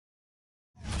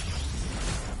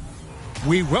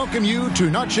We welcome you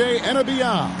to Noche and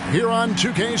Beyond here on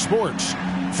 2K Sports.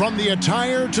 From the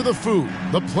attire to the food,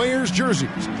 the players'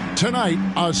 jerseys, tonight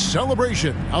a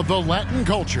celebration of the Latin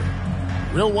culture.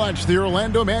 We'll watch the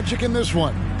Orlando Magic in this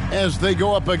one as they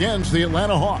go up against the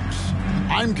Atlanta Hawks.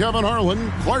 I'm Kevin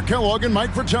Harlan. Clark Kellogg and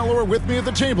Mike Fratello are with me at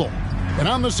the table. And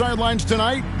on the sidelines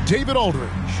tonight, David Aldridge.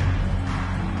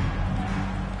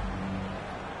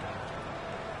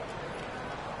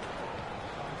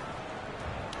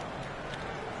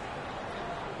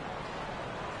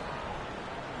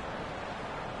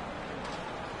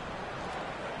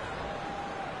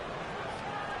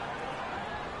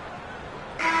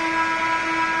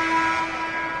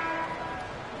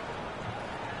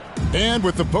 And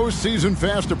with the postseason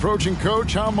fast approaching,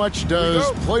 Coach, how much does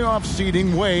playoff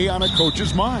seeding weigh on a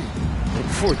coach's mind?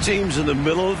 For teams in the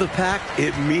middle of the pack,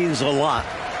 it means a lot.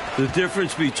 The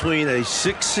difference between a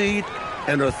 6 seed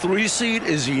and a 3 seed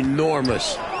is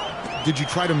enormous. Did you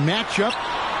try to match up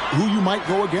who you might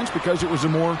go against because it was a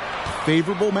more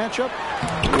favorable matchup?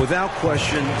 Without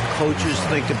question, coaches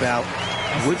think about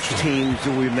which teams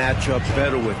do we match up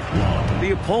better with.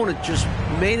 The opponent just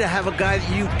may have a guy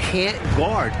that you can't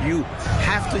guard. You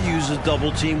have to use a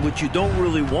double team, which you don't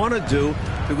really want to do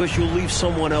because you'll leave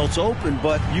someone else open,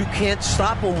 but you can't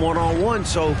stop them one-on-one.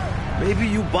 So maybe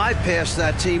you bypass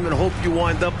that team and hope you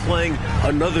wind up playing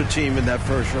another team in that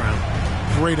first round.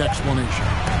 Great explanation.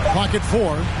 Clock at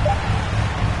 4.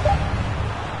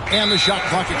 And the shot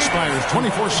clock expires.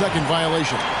 24-second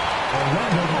violation.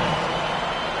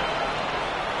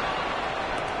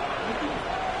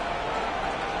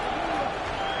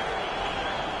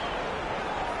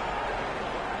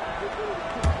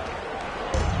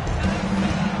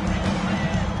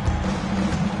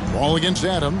 Ball against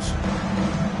Adams.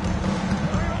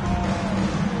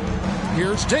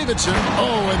 Here's Davidson.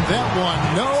 Oh, and that one,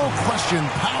 no question,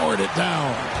 powered it down.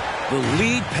 The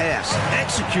lead pass,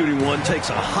 executing one,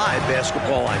 takes a high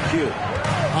basketball IQ.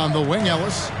 On the wing,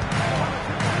 Ellis.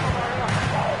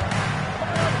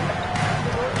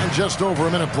 And just over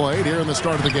a minute played here in the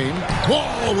start of the game.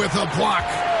 Wall with a block.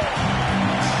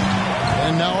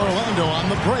 And now Orlando on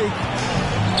the break.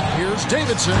 Here's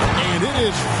Davidson, and it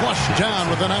is flushed down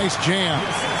with a nice jam.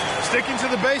 Sticking to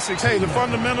the basics. Hey, the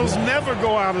fundamentals never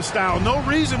go out of style. No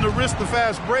reason to risk the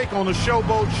fast break on a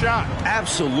showboat shot.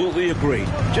 Absolutely agree.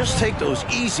 Just take those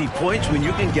easy points when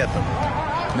you can get them.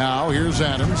 Now, here's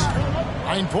Adams.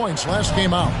 9 points last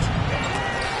game out.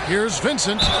 Here's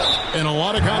Vincent, and a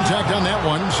lot of contact on that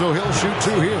one, so he'll shoot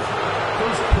 2 here.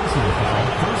 First personal foul,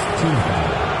 first team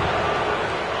foul.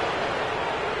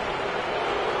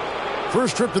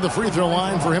 First trip to the free throw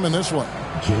line for him in this one.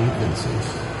 Jay Vincent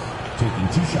taking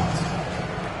 2 shots.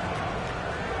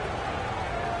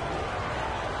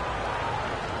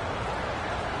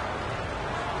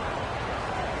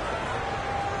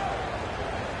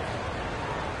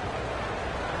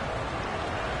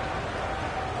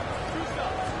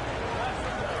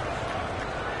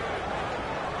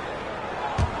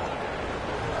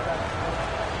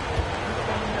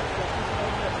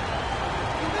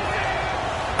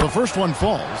 The first one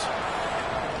falls.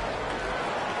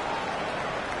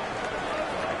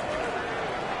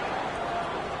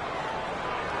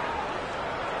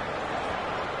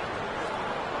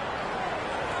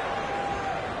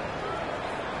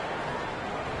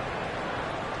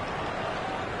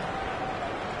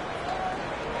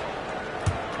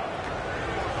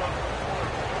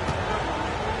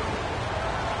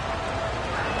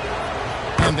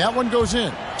 And that one goes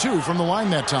in. 2 from the line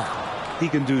that time. He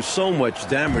can do so much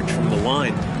damage from the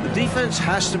line. The defense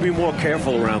has to be more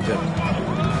careful around him.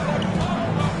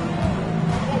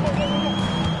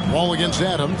 Wall against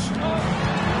Adams.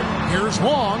 Here's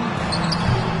Wong.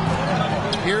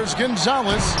 Here's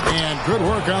Gonzalez. And good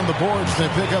work on the boards. They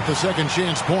pick up the second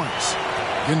chance points.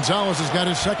 Gonzalez has got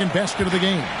his second basket of the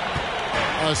game.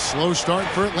 A slow start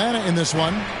for Atlanta in this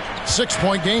one.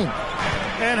 6-point game.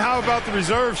 And how about the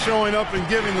reserves showing up and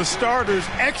giving the starters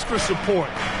extra support?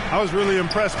 I was really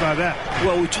impressed by that.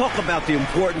 Well, we talk about the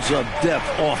importance of depth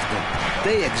often.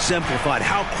 They exemplified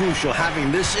how crucial having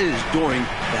this is during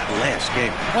that last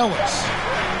game. Ellis.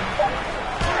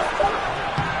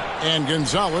 And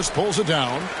Gonzalez pulls it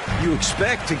down. You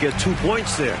expect to get 2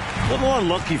 points there. A little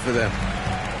unlucky for them.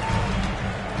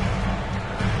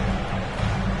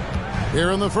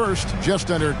 Here in the first,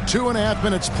 just under 2.5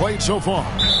 minutes played so far.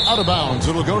 Out of bounds,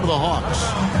 it'll go to the Hawks.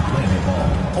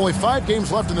 Only 5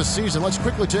 games left in the season. Let's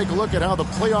quickly take a look at how the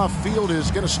playoff field is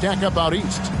going to stack up out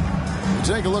east. We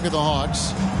take a look at the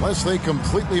Hawks. Unless they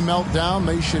completely melt down,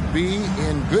 they should be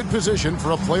in good position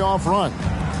for a playoff run.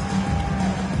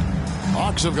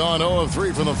 Hawks have gone 0 of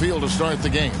 3 from the field to start the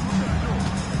game.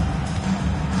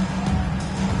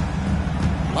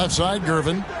 Left side,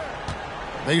 Gervin.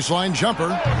 Baseline jumper.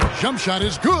 Jump shot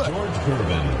is good. George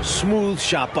Gervin. Smooth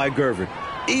shot by Gervin.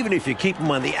 Even if you keep him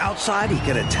on the outside, he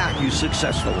can attack you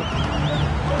successfully.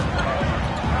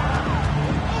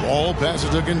 Ball passes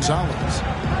to Gonzalez.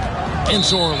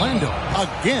 Into Orlando.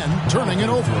 Again, turning it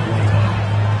over.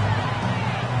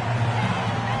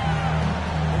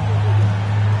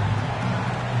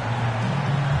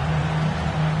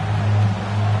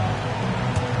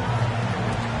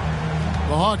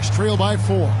 The Hawks trail by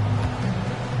 4.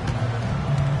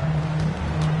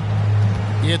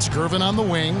 It's Gervin on the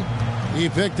wing. He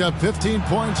picked up 15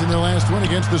 points in their last win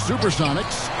against the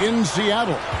Supersonics in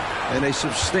Seattle. And a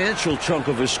substantial chunk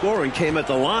of his scoring came at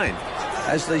the line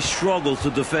as they struggled to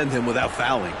defend him without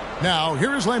fouling. Now,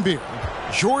 here is Laimbeer.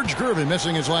 George Gervin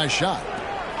missing his last shot.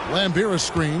 Laimbeer a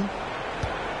screen.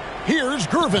 Here's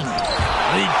Gervin.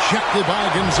 Rejected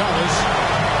by Gonzalez.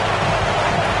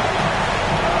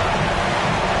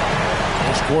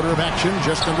 First quarter of action,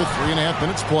 just under 3.5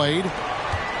 minutes played.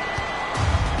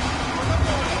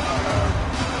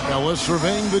 Ellis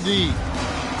surveying the D.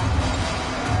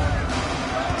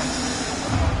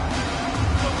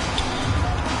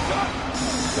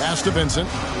 Pass to Vincent.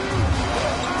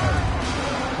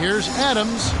 Here's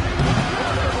Adams.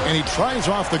 And he tries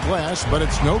off the glass, but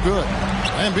it's no good.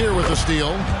 Laimbeer with the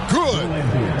steal. Good.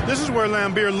 This is where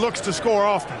Laimbeer looks to score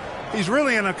often. He's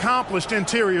really an accomplished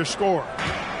interior scorer.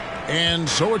 And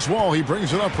so it's Wall. He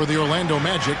brings it up for the Orlando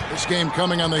Magic. This game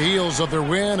coming on the heels of their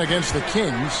win against the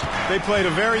Kings. They played a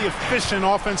very efficient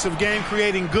offensive game,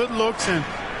 creating good looks and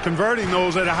converting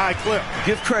those at a high clip.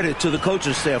 Give credit to the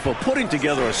coaching staff for putting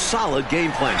together a solid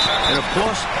game plan. And, of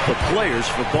course, the players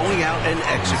for going out and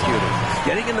executing.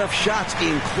 Getting enough shots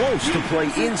in close to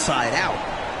play inside out.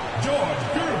 George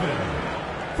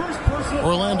Gervin. First personal.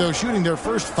 Orlando shooting their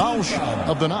first foul shot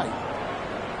of the night.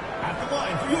 At the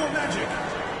line for your Magic.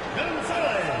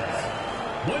 Gonzalez.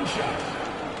 One shot.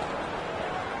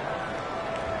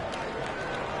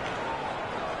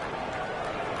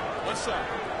 What's up?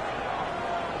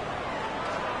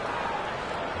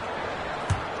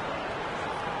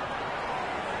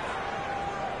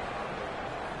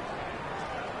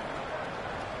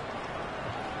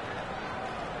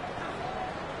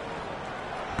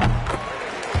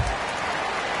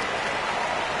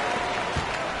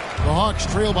 The Hawks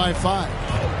trail by 5.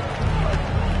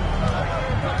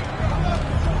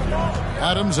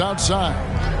 Adams outside.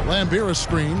 Laimbeer a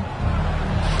screen.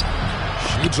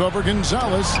 Shoots over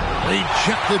Gonzalez.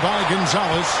 Rejected by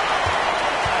Gonzalez.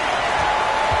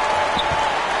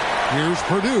 Here's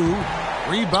Purdue.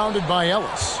 Rebounded by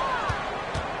Ellis.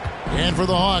 And for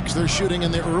the Hawks, they're shooting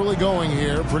in the early going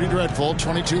here. Pretty dreadful,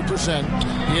 22%.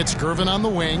 It's Gervin on the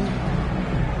wing.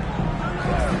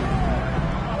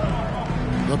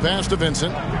 The pass to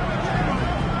Vincent.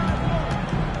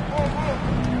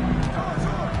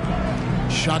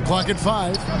 Shot clock at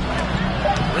 5.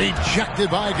 Rejected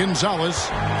by Gonzalez.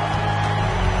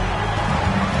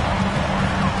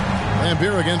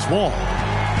 Laimbeer against Wall.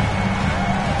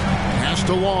 Pass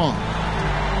to Long.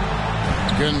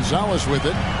 Gonzalez with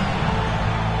it.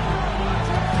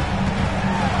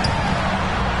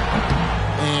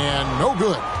 And no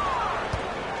good.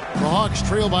 The Hawks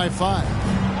trail by 5.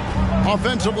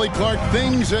 Offensively, Clark,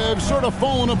 things have sort of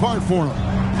fallen apart for them.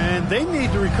 And they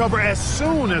need to recover as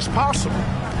soon as possible.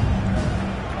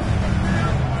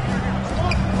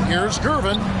 Here's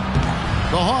Gervin.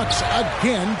 The Hawks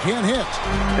again can't hit.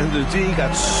 And the D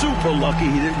got super lucky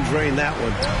he didn't drain that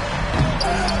one.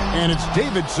 And it's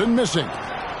Davidson missing.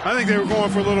 I think they were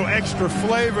going for a little extra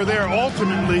flavor there,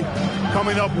 ultimately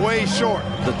coming up way short.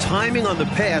 The timing on the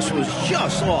pass was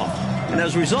just off. And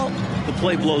as a result, the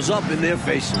play blows up in their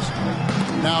faces.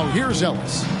 Now here's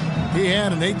Ellis. He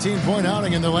had an 18-point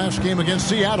outing in their last game against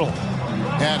Seattle.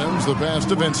 Adams, the pass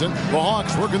to Vincent. The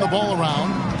Hawks working the ball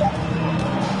around.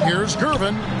 Here's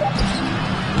Gervin.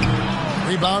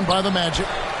 Rebound by the Magic.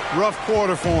 Rough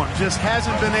quarter for him. Just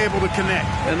hasn't been able to connect.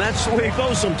 And that's the way it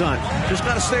goes sometimes. Just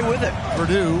got to stay with it.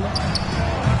 Purdue.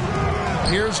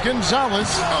 Here's Gonzalez.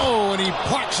 Oh, and he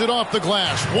plucks it off the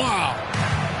glass. Wow.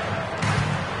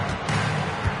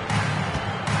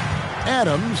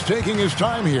 Adams taking his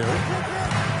time here.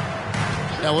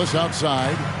 Ellis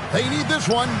outside. They need this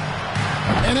one.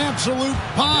 An absolute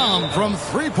bomb from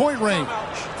three-point range.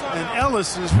 And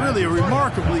Ellis is really a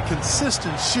remarkably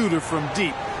consistent shooter from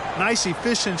deep. Nice,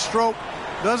 efficient stroke.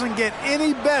 Doesn't get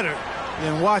any better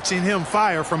than watching him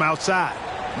fire from outside.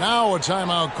 Now a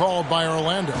timeout called by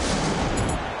Orlando.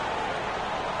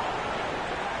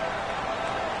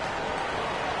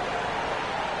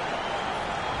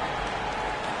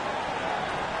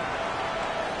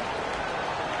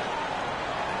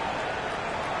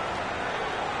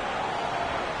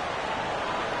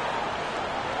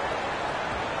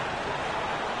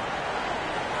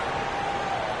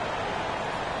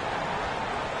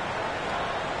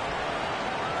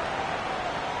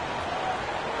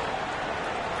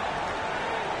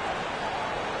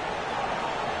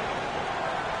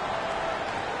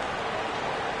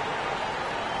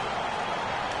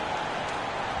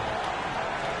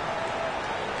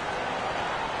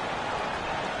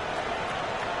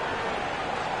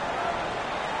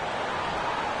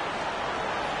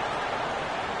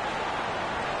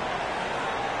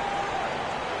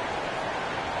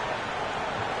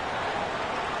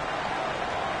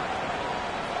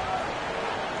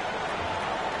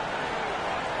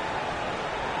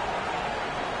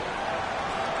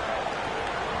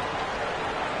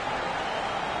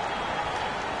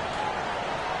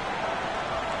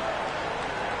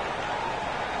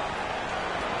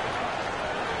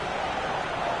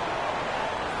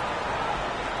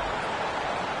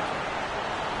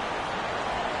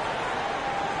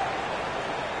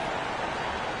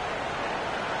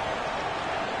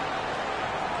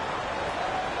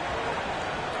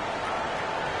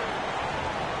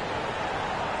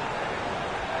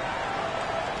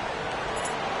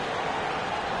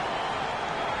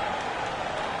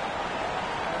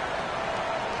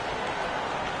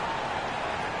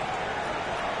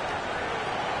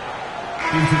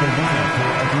 Into the lineup for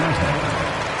Atlanta,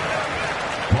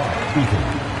 Clark Eaton,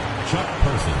 Chuck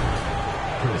Person,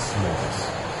 Chris Morris.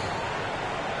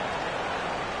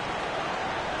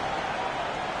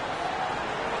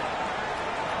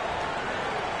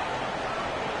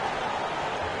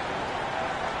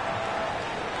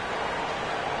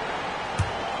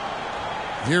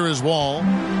 Here is Wall.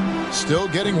 Still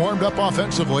getting warmed up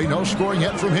offensively. No scoring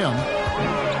yet from him.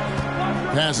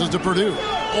 Passes to Purdue.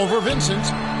 Over Vincent.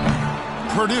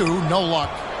 Purdue, no luck.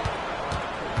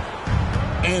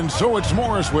 And so it's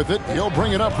Morris with it. He'll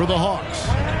bring it up for the Hawks.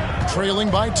 Trailing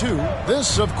by 2.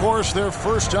 This, of course, their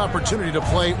first opportunity to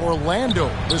play Orlando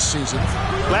this season.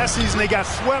 Last season, they got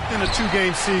swept in a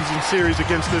 2-game series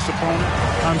against this opponent.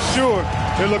 I'm sure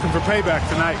they're looking for payback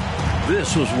tonight.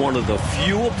 This was one of the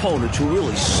few opponents who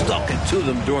really stuck it to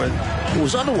them during what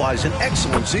was otherwise an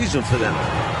excellent season for them.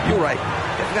 You're right.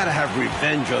 They've got to have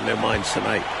revenge on their minds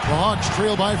tonight. The Hawks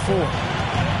trail by 4.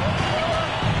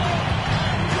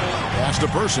 Pass to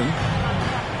Person.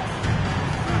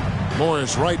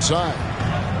 Morris right side.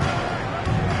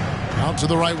 Out to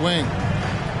the right wing.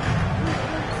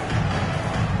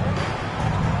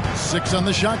 6 on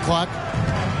the shot clock.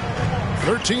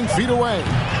 13 feet away.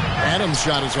 Adams'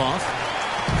 shot is off.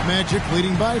 Magic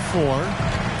leading by 4.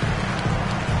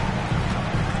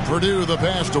 Purdue the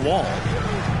pass to Wall.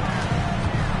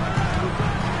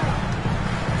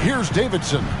 Here's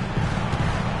Davidson.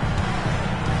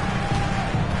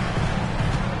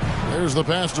 There's the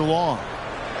pass to Long.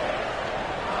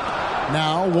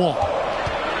 Now Wall.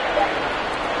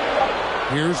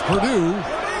 Here's Purdue.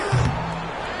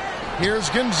 Here's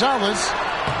Gonzalez.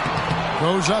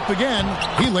 Goes up again.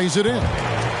 He lays it in.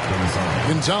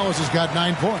 Gonzalez has got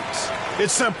 9 points.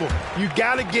 It's simple. You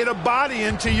got to get a body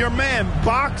into your man.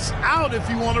 Box out if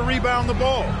you want to rebound the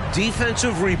ball.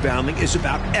 Defensive rebounding is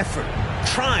about effort,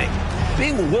 trying,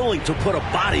 being willing to put a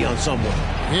body on someone.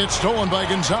 It's stolen by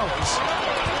Gonzalez.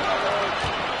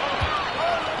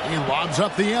 He lobs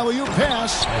up the alley-oop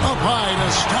pass. Up high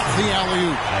to stop the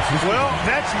alley-oop. Well,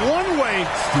 that's one way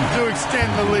to extend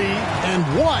the lead. And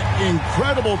what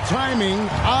incredible timing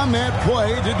on that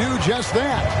play to do just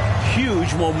that.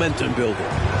 Huge momentum builder.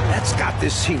 That's got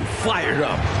this team fired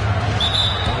up.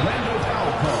 Orlando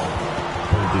foul call.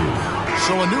 Purdue.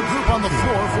 So a new group on the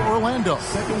floor for Orlando.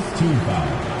 Second team foul.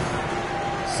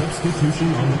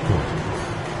 Substitution on the court.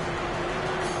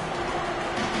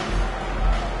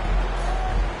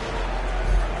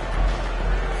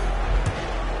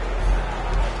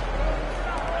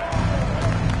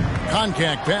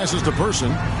 Koncak passes to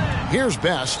Person. Here's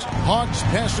Best. Hawks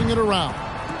passing it around.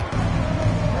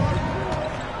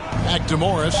 Back to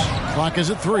Morris. Clock is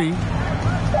at 3.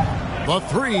 The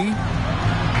 3.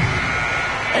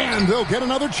 And they'll get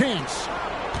another chance.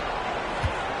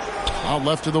 Out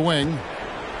left to the wing.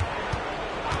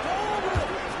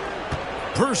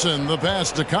 Person, the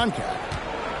pass to Koncak.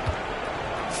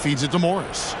 Feeds it to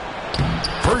Morris.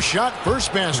 First shot,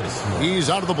 first basket. He's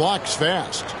out of the blocks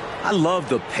fast. I love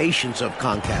the patience of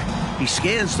Koncak. He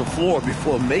scans the floor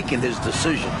before making his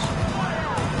decisions.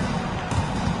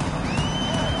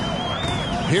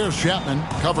 Here's Chapman,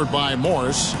 covered by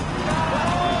Morris.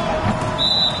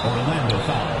 Orlando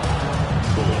foul.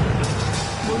 Bullard.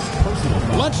 First personal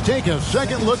foul. Let's take a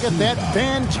second look at that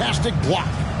fantastic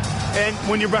block. And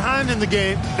when you're behind in the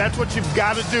game, that's what you've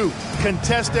got to do.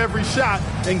 Contest every shot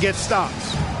and get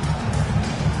stops.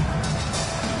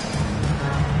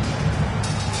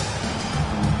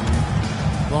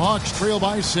 The Hawks trail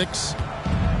by 6.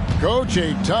 Coach,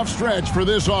 a tough stretch for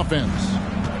this offense.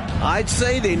 I'd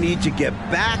say they need to get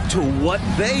back to what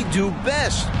they do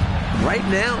best. Right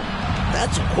now,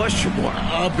 that's a question mark.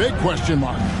 A big question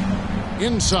mark.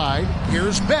 Inside,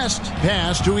 here's Best.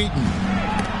 Pass to Eaton.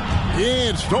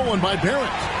 It's stolen by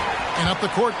Barrett. And up the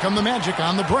court come the Magic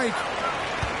on the break.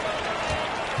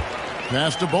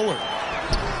 Pass to Bullard.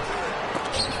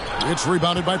 It's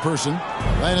rebounded by Person.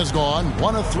 That is gone.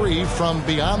 1 of 3 from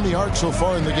beyond the arc so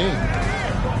far in the game.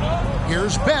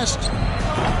 Here's Best.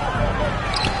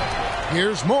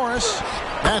 Here's Morris.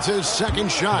 That's his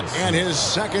second shot and his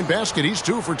second basket. He's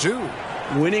 2 for 2.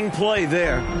 Winning play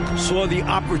there. Saw the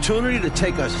opportunity to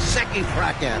take a second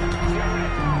crack at it.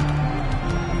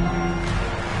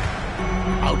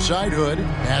 Outside Hood.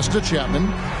 Pass to Chapman.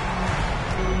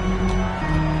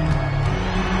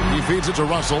 He feeds it to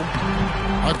Russell.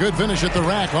 A good finish at the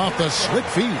rack off the slick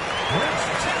feed.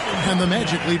 And the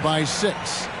Magic lead by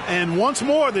 6. And once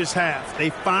more this half, they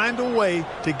find a way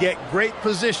to get great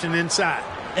position inside.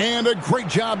 And a great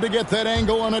job to get that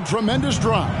angle on a tremendous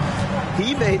drive.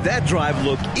 He made that drive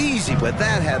look easy, but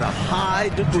that had a high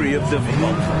degree of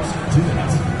difficulty.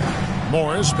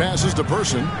 Morris passes to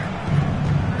Person.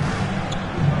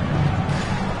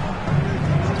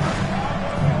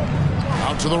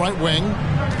 to the right wing.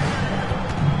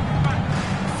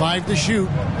 5 to shoot.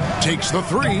 Takes the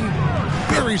 3.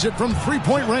 Buries it from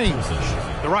three-point range.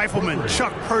 The rifleman,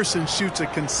 Chuck Person, shoots a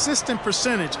consistent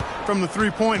percentage from the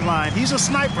three-point line. He's a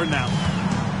sniper now.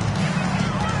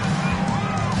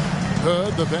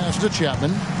 Hood, the pass to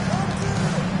Chapman.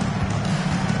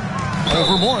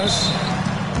 Over Morris.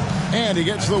 And he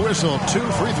gets the whistle. 2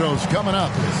 free throws coming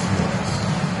up.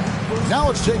 Now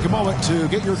let's take a moment to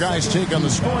get your guys' take on the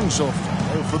scoring so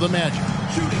far for the Magic.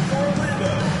 Shooting for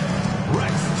Orlando,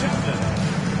 Rex Chapman.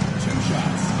 2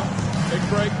 shots. Take a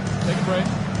break. Take a break.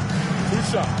 2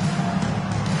 shots.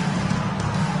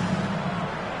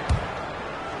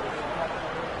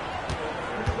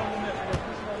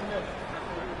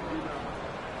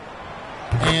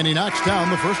 And he knocks down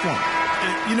the first one.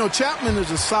 You know, Chapman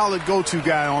is a solid go-to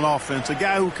guy on offense, a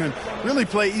guy who can really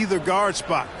play either guard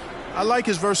spot. I like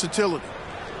his versatility.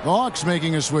 The Hawks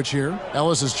making a switch here.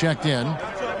 Ellis is checked in.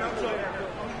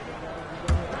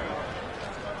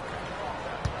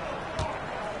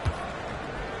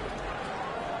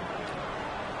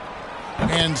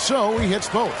 And so he hits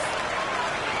both.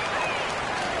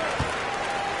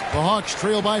 The Hawks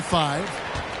trail by 5.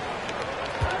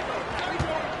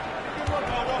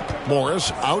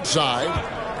 Morris outside.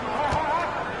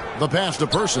 The pass to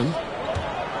Person.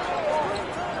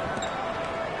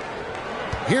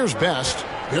 Here's Best.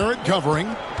 Barrett covering.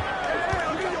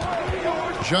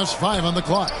 Just 5 on the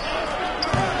clock.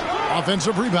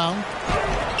 Offensive rebound.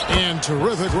 And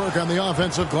terrific work on the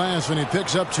offensive glass, and he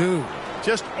picks up 2.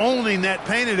 Just owning that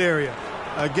painted area.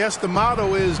 I guess the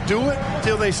motto is do it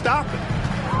till they stop it.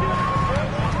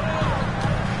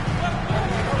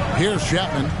 Here's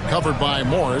Chapman, covered by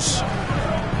Morris.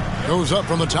 Goes up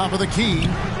from the top of the key.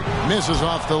 Misses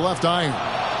off the left iron.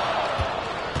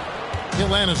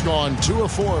 Atlanta's gone 2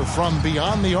 of 4 from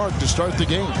beyond the arc to start the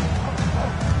game.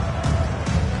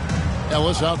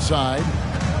 Ellis outside.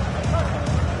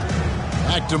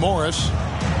 Back to Morris.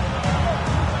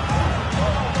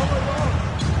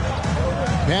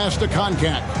 Pass to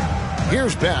Koncak.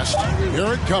 Here's Best.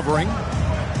 Barrett covering.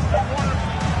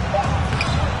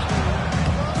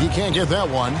 He can't get that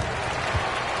one.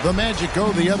 The Magic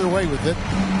go the other way with it.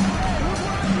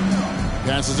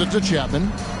 Passes it to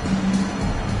Chapman.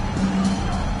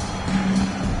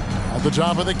 At the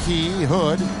top of the key,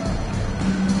 Hood.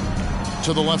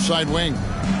 To the left side wing.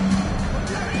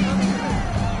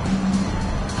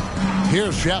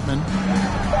 Here's Chapman.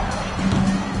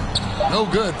 No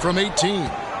good from 18.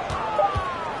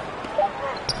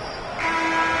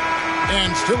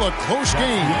 And still a close game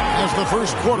as the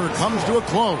first quarter comes to a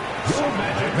close.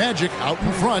 Magic out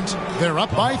in front. They're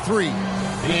up by 3.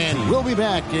 And we'll be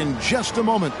back in just a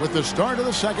moment with the start of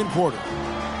the second quarter.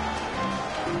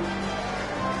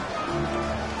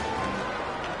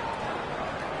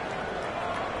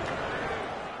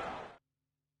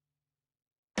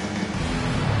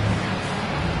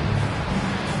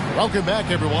 Welcome back,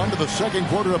 everyone, to the second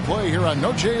quarter of play here on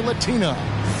Noche Latina.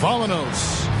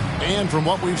 Vámonos. And from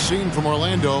what we've seen from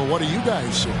Orlando, what do you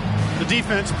guys see? The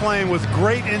defense playing with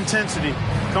great intensity,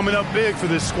 coming up big for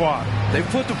this squad. They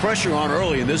put the pressure on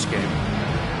early in this game.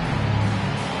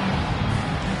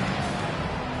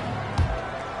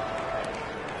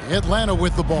 Atlanta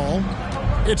with the ball.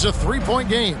 It's a 3-point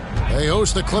game. They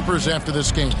host the Clippers after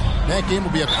this game. That game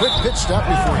will be a quick pit stop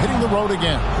before hitting the road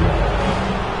again.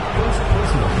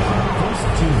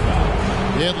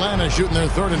 Atlanta shooting their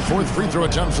 3rd and 4th free throw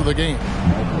attempts of the game. 2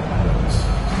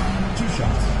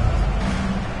 shots.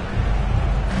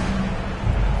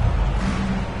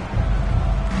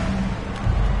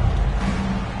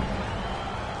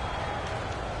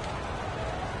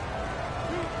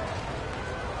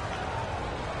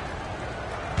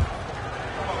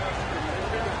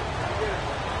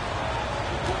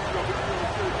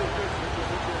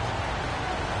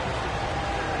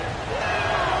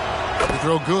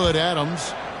 Throw good,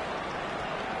 Adams.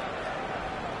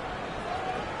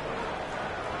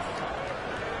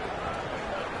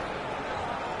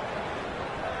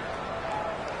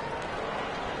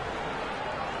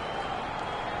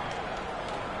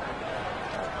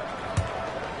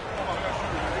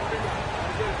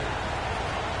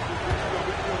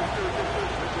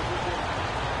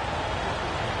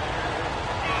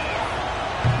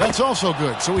 That's also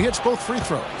good, so he hits both free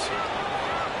throws.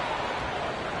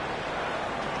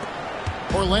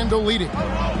 Orlando leading.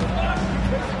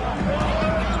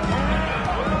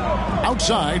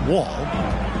 Outside, Wall.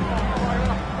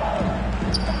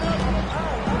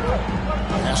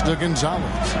 Pass to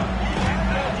Gonzalez.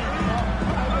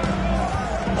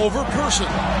 Over Person.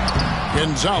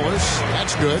 Gonzalez,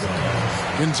 that's good.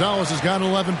 Gonzalez has got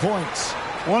 11 points.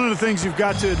 One of the things you've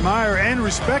got to admire and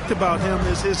respect about him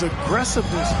is his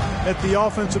aggressiveness at the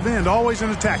offensive end, always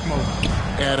in attack mode.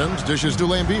 Adams dishes to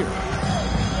Lambier.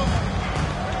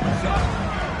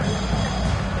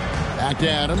 Back to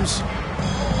Adams.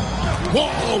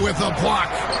 Whoa, with a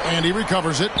block. And he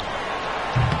recovers it.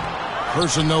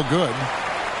 Person no good.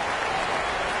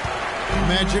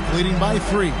 Magic leading by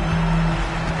 3.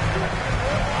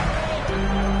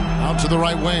 Out to the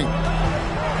right wing.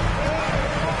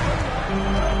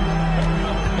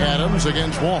 Adams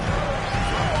against Wall.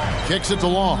 Kicks it to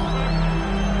Long.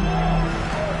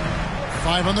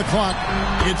 5 on the clock.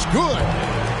 It's good.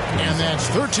 And that's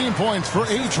 13 points for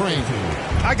A-Train.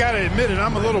 I got to admit it,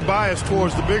 I'm a little biased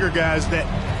towards the bigger guys that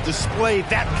display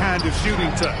that kind of shooting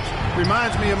touch.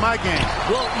 Reminds me of my game.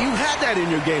 Well, you had that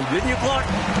in your game, didn't you, Clark?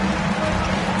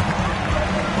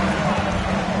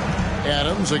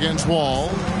 Adams against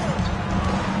Wall.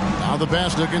 Now the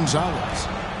pass to Gonzalez.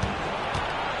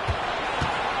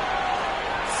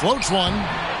 Floats one.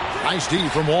 Nice D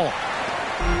from Wall.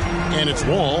 And it's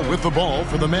Wall with the ball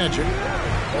for the Magic.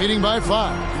 Leading by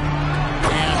 5.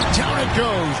 And down it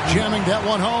goes, jamming that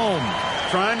one home.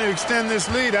 Trying to extend this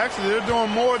lead. Actually, they're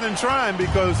doing more than trying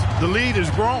because the lead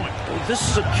is growing. Well, this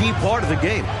is a key part of the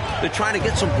game. They're trying to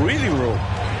get some breathing room.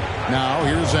 Now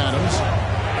here's Adams.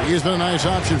 He's been a nice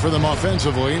option for them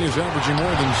offensively, and he's averaging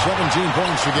more than 17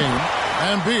 points a game.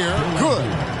 And Beer, good.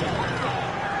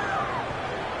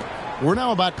 We're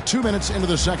now about 2 minutes into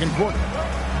the second quarter.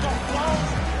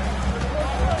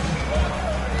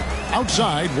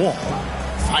 Outside, Wall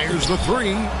fires the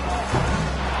 3.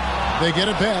 They get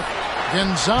it back.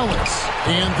 Gonzalez,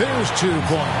 and there's 2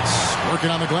 points.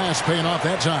 Working on the glass, paying off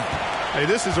that time. Hey,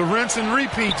 this is a rinse and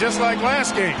repeat, just like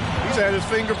last game. He's had his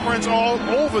fingerprints all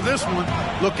over this one,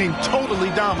 looking totally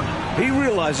dominant. He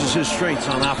realizes his strengths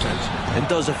on offense and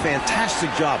does a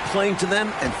fantastic job playing to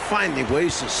them and finding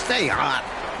ways to stay hot.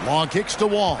 Long kicks to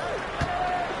Wall.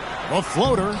 A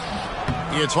floater.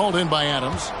 It's hauled in by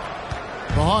Adams.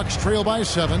 The Hawks trail by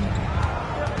 7.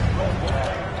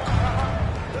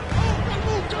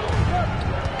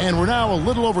 And we're now a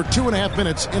little over 2.5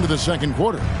 minutes into the second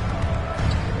quarter.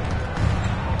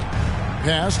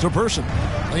 Pass to Person.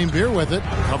 Lambier with it.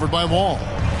 Covered by Wall.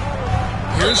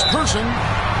 Here's Person.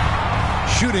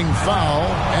 Shooting foul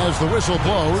as the whistle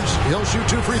blows. He'll shoot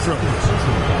 2 free throws.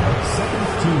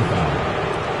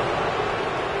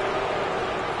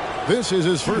 This is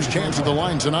his first chance at the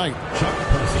line tonight. Chuck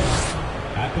Person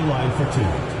at the line for 2.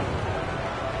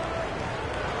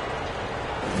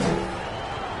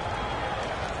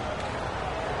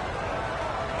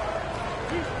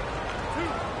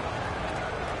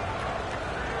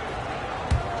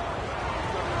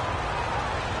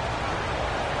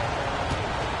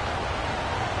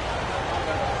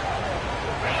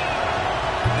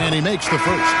 And he makes the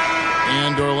first.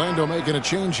 And Orlando making a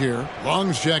change here.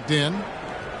 Long's checked in.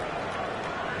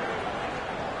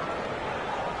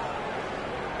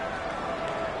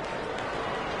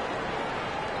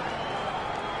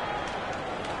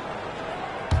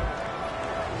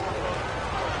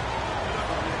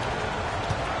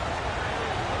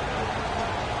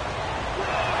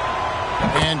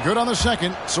 And good on the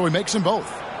second, so he makes them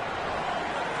both.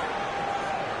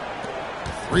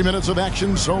 3 minutes of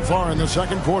action so far in the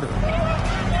second quarter.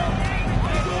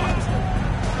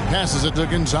 Passes it to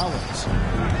Gonzalez.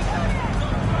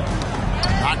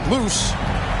 Knocked loose.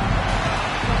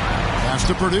 Pass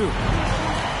to Purdue.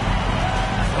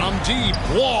 From deep,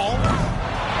 Wall.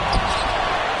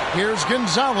 Here's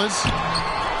Gonzalez.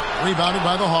 Rebounded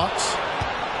by the Hawks.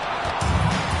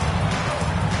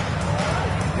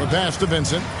 The pass to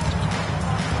Vincent.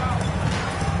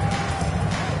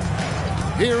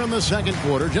 Here in the second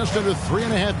quarter, just under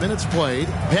 3.5 minutes played.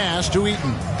 Pass to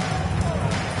Eaton.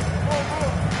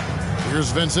 Here's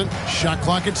Vincent. Shot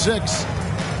clock at 6.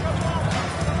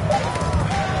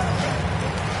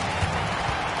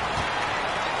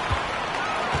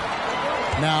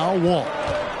 Now Wall.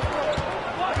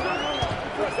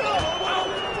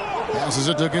 Passes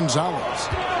it to Gonzalez.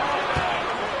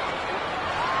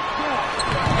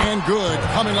 And good,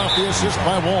 coming off the assist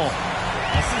by Wall.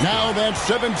 Now that's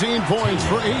 17 points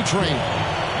for A-Train.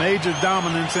 Major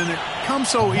dominance, and it comes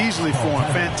so easily for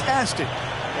him. Fantastic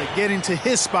at getting to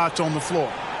his spots on the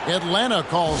floor. Atlanta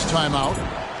calls timeout.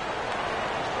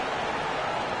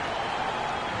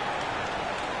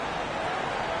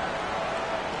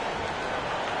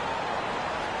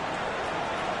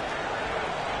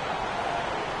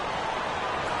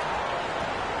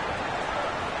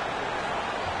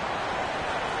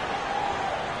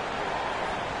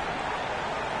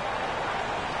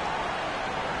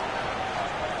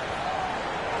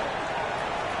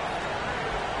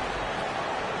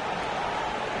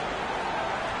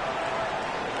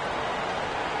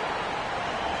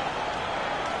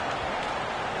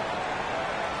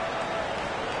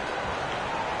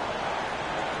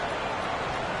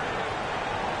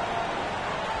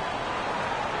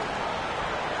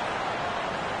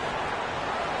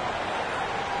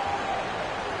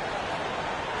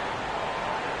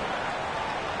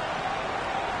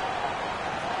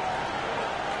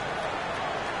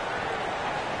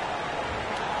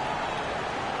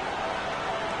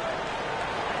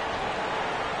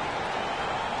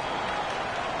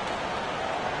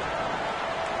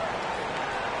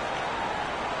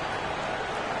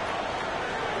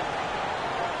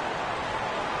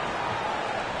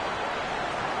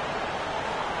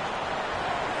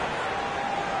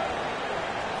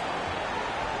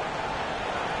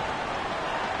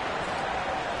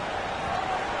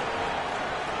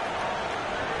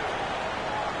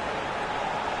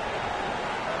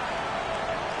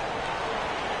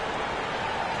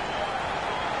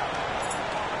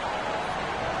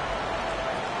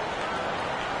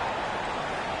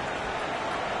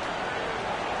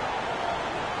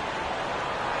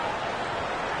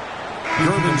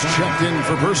 Gervin's checked in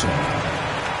for personal.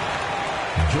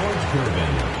 George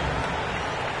Gervin.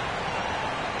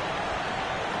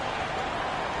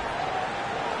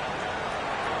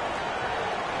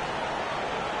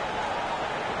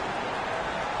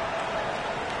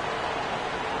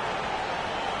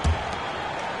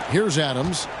 Here's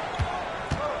Adams.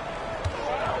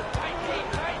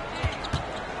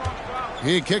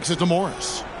 He kicks it to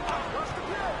Morris.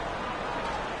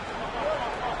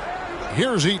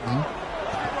 Here's Eaton.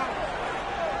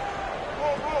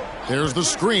 There's the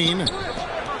screen.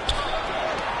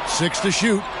 6 to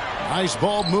shoot. Nice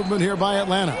ball movement here by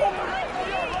Atlanta.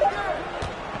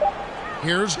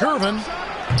 Here's Gervin.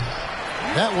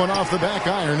 That one off the back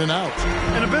iron and out.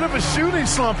 And a bit of a shooting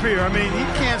slump here. I mean, he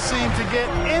can't seem to get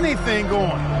anything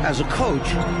going. As a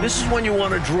coach, this is when you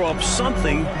want to draw up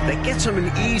something that gets him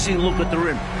an easy look at the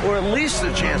rim, or at least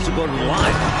a chance to go to the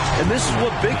line. And this is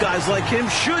what big guys like him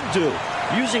should do,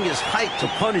 using his height to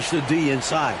punish the D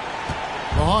inside.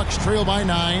 The Hawks trail by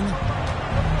 9.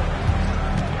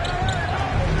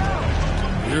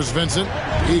 Here's Vincent.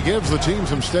 He gives the team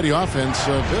some steady offense,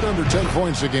 a bit under 10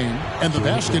 points a game, and the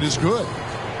basket is good.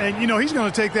 And, you know, he's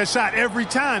going to take that shot every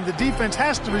time. The defense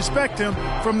has to respect him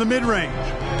from the mid-range.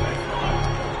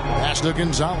 Pass to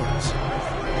Gonzalez.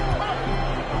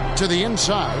 To the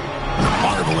inside.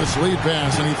 Marvelous lead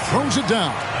pass, and he throws it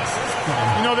down.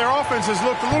 You know, their offense has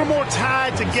looked a little more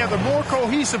tied together, more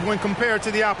cohesive when compared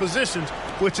to the opposition's,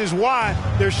 which is why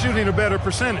they're shooting a better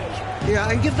percentage. Yeah,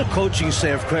 and give the coaching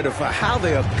staff credit for how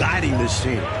they are guiding this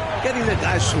team, getting the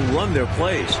guys to run their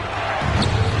plays.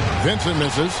 Vincent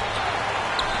misses.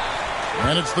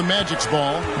 And it's the Magic's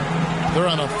ball. They're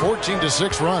on a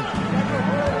 14-6 run.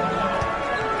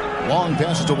 Long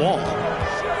passes to Wall.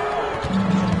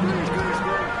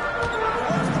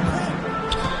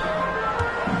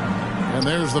 And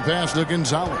there's the pass to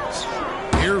Gonzalez.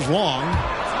 Here's Long.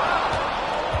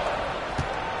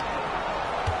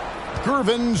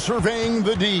 Gervin surveying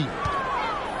the D.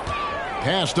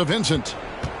 Pass to Vincent.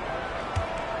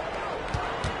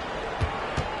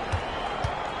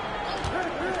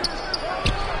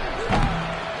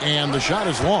 And the shot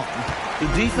is long. The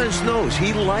defense knows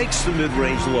he likes the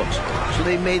mid-range looks, so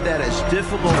they made that as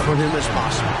difficult for him as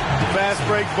possible. Fast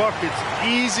break buckets,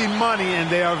 easy money, and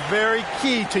they are very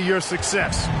key to your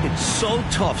success. It's so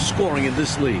tough scoring in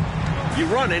this league. You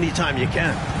run anytime you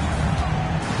can.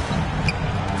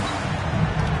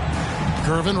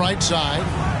 Gervin right side.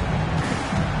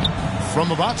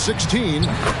 From about 16,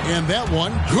 and that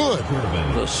one good.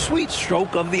 The sweet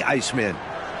stroke of the Iceman.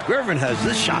 Gervin has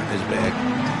this shot in his bag.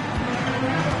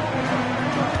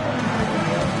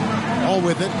 All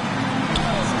with it.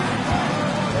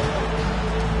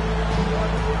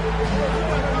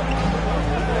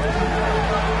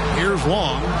 Here's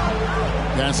Long.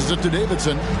 Passes it to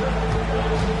Davidson.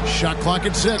 Shot clock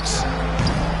at 6.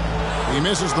 He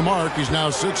misses the mark. He's now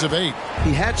 6 of 8.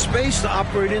 He had space to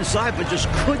operate inside, but just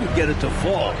couldn't get it to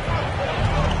fall.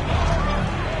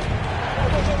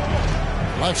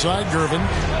 Left side, Gervin.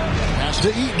 Pass to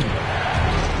Eaton.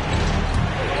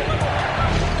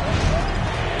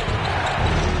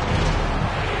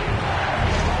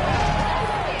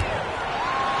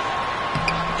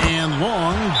 And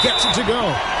Long gets it to go.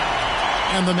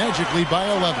 And the Magic lead by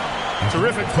 11.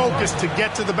 Terrific focus to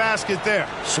get to the basket there.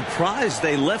 Surprised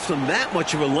they left him that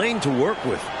much of a lane to work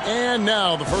with. And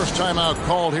now the first timeout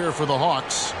called here for the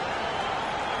Hawks.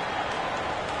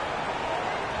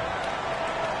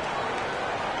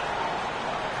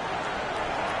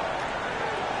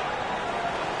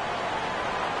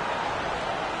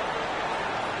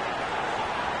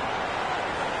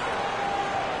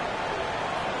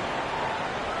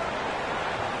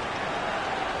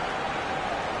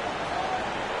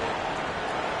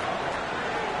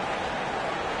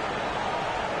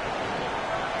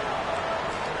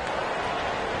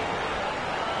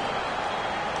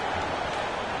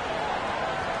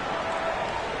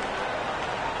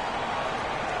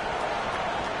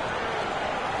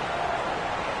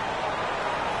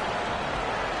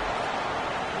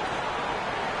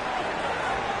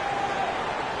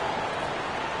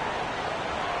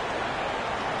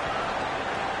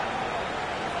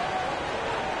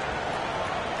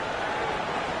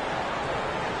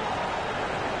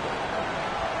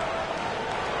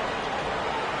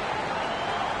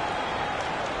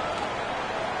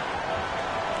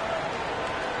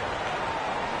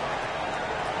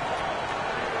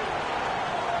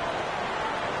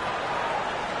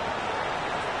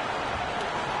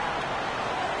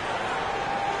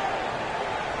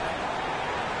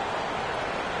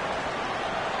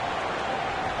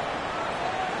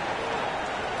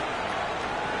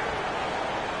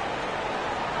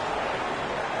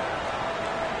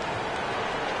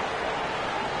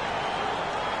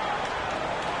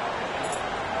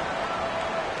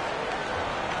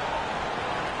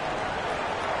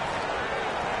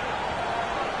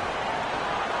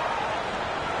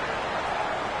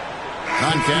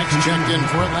 Contact's checked in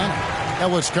for Atlanta.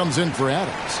 Ellis comes in for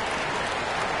Adams.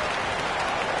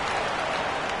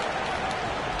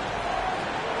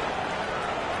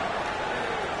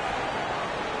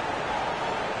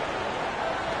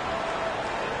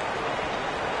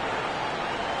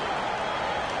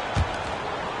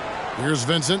 Here's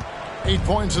Vincent. 8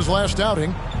 points his last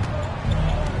outing.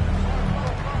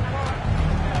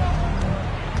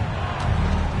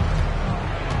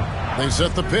 They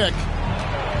set the pick.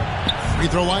 Free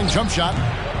throw line jump shot.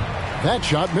 That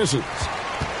shot misses.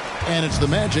 And it's the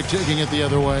Magic taking it the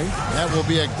other way. That will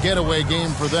be a getaway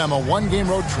game for them, a one-game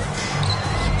road trip.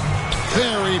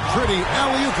 Very pretty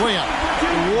alley-oop layup.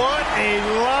 What a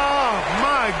lob.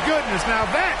 My goodness. Now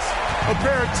that's a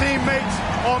pair of teammates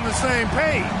on the same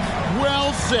page.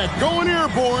 Well said. Going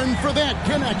airborne for that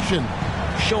connection.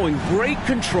 Showing great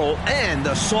control and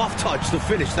the soft touch to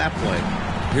finish that play.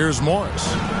 Here's Morris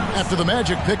after the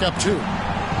Magic pick up 2.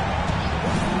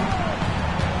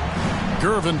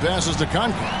 Gervin passes to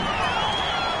Conklin.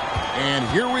 And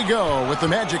here we go with the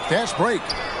Magic fast break.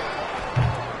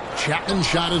 Chapman's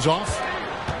shot is off.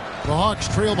 The Hawks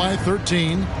trail by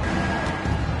 13.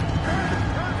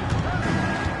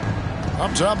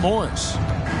 Up top, Morris.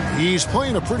 He's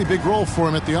playing a pretty big role for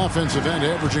him at the offensive end,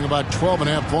 averaging about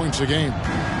 12.5 points a game.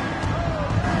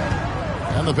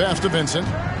 And the pass to Vincent.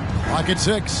 Clock at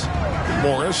 6.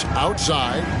 Morris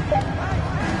outside.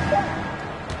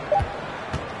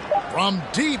 From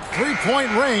deep three-point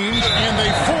range, and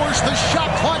they force the shot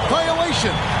clock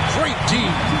violation. Great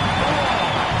team.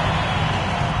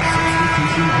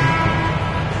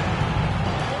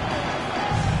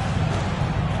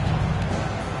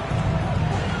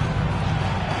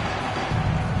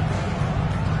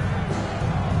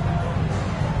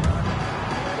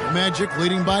 Magic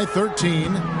leading by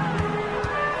 13.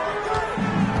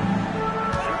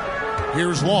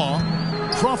 Here's Law.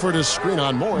 Crawford is screen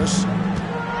on Morris.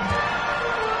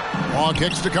 Law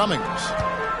kicks to Cummings.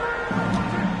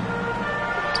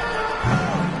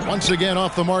 Once again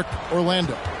off the mark,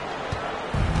 Orlando.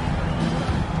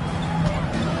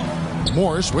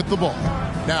 Morris with the ball.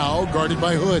 Now guarded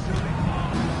by Hood.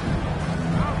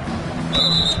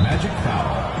 Magic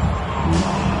foul.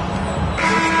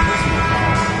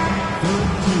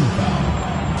 Third team foul.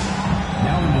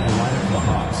 Now into the lineup for the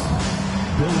Hawks.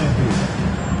 Bill Laimbeer,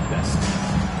 best.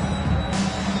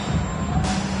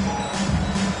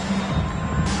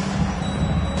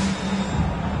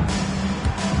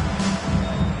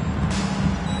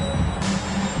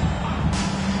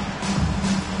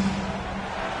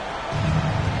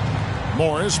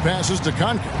 Morris passes to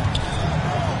Conklin.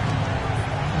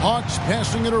 Hawks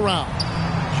passing it around.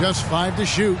 Just 5 to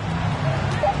shoot.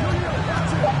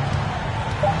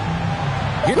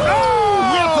 With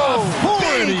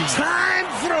authority. Time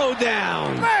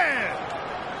throwdown.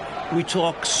 Man! We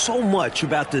talk so much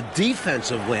about the defense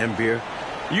of Laimbeer.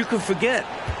 You can forget.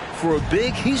 For a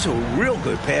big, he's a real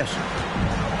good passer.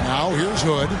 Now here's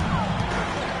Hood.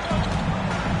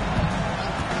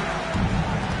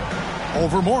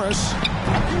 Over Morris.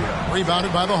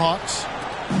 Rebounded by the Hawks.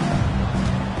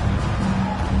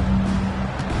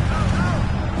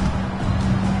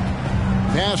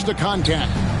 Pass to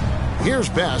Contact. Here's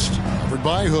Best. Covered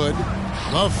by Hood.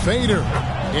 The fader.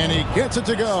 And he gets it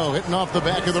to go. Hitting off the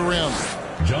back of the rim.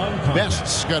 John Contact.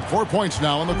 Best's got 4 points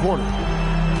now in the quarter.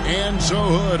 And so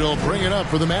Hood will bring it up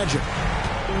for the Magic.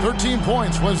 13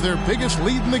 points was their biggest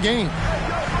lead in the game.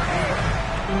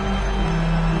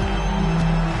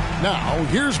 Now,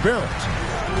 here's Barrett.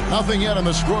 Nothing yet on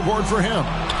the scoreboard for him.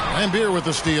 Laimbeer with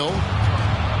the steal.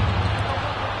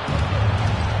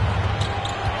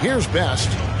 Here's Best.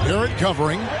 Barrett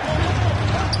covering.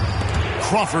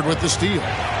 Crawford with the steal.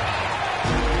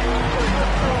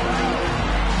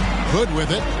 Hood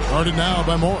with it. Guarded now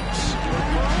by Morris.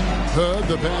 Hood,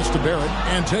 the pass to Barrett,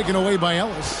 and taken away by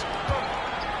Ellis.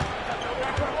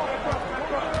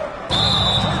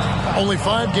 Only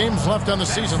 5 games left on the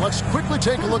season. Let's quickly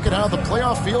take a look at how the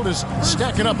playoff field is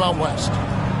stacking up out west.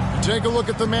 Take a look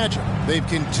at the Magic. They've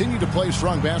continued to play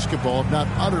strong basketball, if not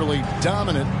utterly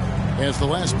dominant, as the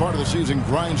last part of the season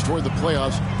grinds toward the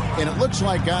playoffs. And it looks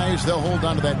like, guys, they'll hold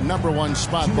on to that #1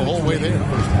 spot the whole way there.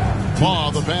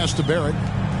 Law, the pass to Barrett.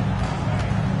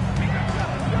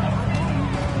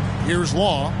 Here's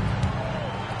Law.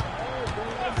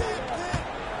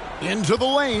 Into the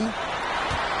lane.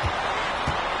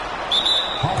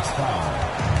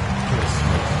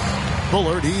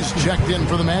 Bullard, he's checked in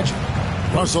for the Magic.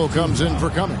 Russell comes in for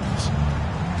Cummings.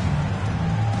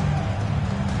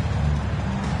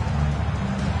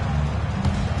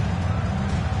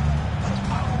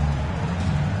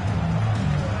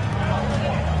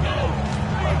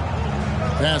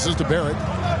 Passes to Barrett.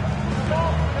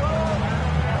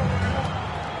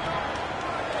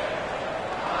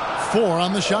 Four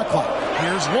on the shot clock.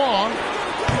 Here's Long.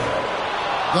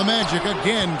 The Magic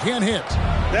again can't hit.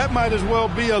 That might as well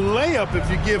be a layup if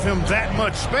you give him that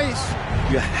much space.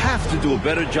 You have to do a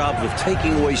better job of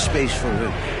taking away space from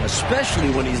him,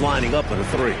 especially when he's lining up at a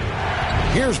three.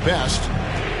 Here's Best.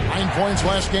 9 points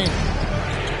last game.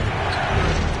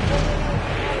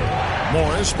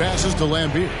 Morris passes to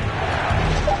Lambier.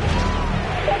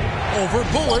 Over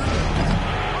Bullard.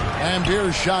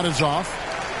 Lambier's shot is off.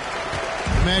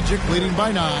 Magic leading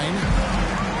by 9.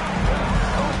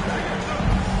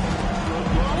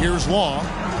 Here's Long.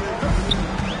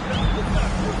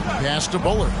 Pass to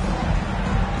Bullard.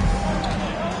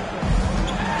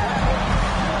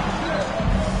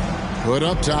 Put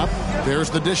up top. There's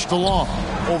the dish to Law.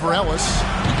 Over Ellis.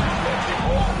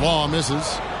 Law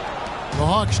misses. The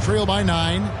Hawks trail by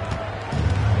 9.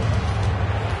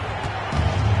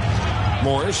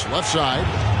 Morris, left side.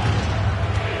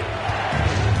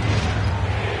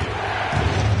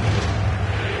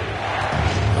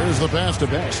 There's the pass to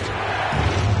Best.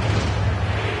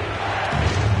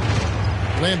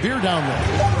 Lambier down there.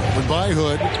 Goodbye,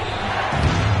 Hood.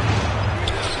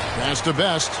 Pass to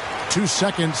Best. 2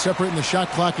 seconds separating the shot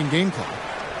clock and game clock.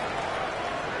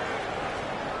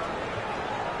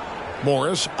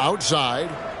 Morris outside.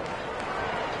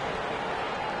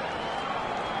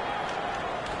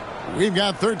 We've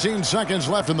got 13 seconds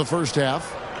left in the first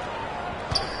half.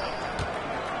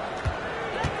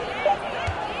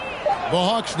 The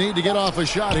Hawks need to get off a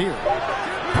shot here.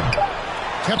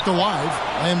 Kept alive.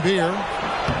 Lambier.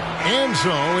 And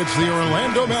so it's the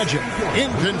Orlando Magic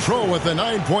in control with a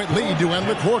 9-point lead to end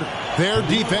the quarter. Their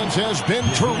defense has been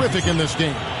terrific in this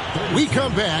game. We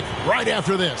come back right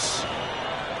after this.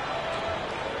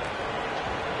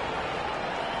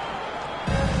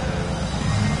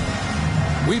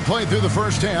 We played through the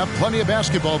first half. Plenty of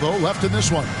basketball, though, left in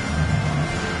this one.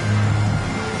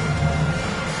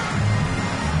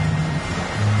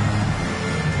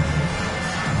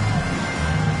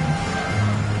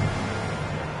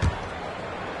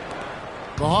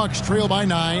 The Hawks trail by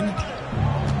 9.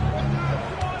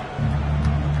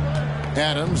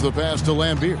 Adams, the pass to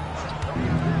Lambier.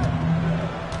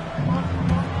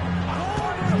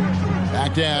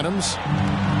 Back to Adams.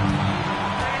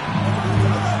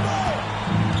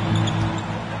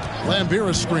 Lambier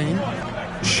a screen.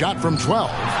 Shot from 12.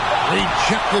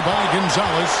 Rejected by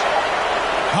Gonzalez.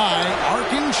 High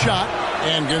arcing shot,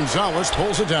 and Gonzalez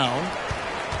pulls it down.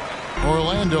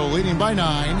 Orlando leading by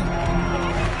 9.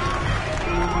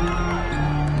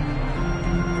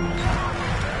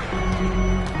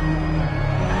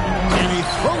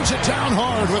 Throws it down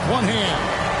hard with one hand.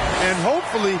 And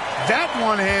hopefully that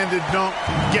one-handed dunk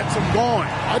gets him going.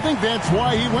 I think that's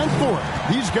why he went for it.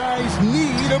 These guys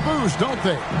need a boost, don't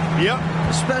they? Yep.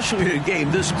 Especially in a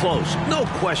game this close. No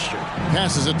question.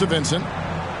 Passes it to Vincent.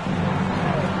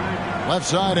 Left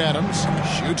side Adams.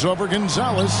 Shoots over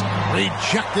Gonzalez.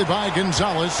 Rejected by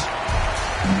Gonzalez.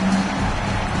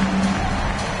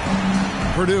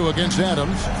 Purdue against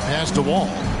Adams. Pass to Wall.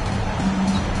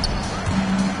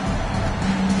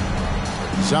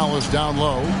 Gonzalez down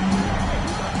low.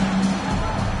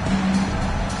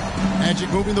 Magic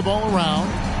moving the ball around.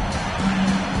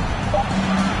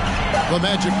 The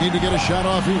Magic need to get a shot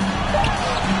off here.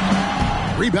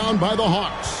 Rebound by the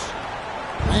Hawks.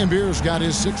 Lambier's got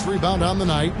his 6th rebound on the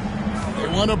night. They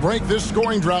want to break this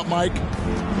scoring drought, Mike.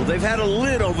 Well, they've had a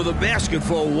lid over the basket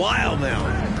for a while now.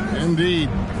 Indeed.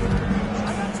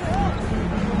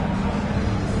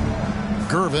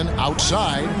 Gervin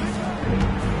outside.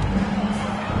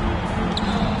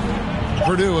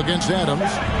 Purdue against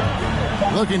Adams.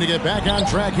 Looking to get back on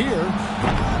track here.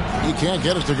 He can't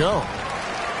get it to go.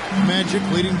 Magic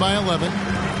leading by 11.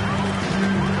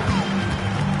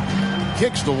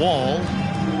 Kicks the Wall.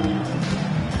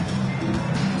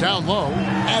 Down low.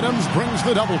 Adams brings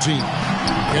the double team.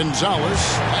 Gonzalez,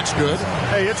 that's good.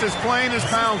 Hey, it's as plain as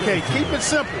pound cake. Keep it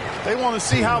simple. They want to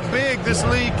see how big this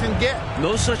league can get.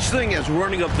 No such thing as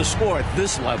running up the score at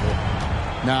this level.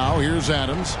 Now here's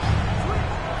Adams.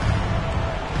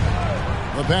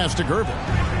 The pass to Gervin.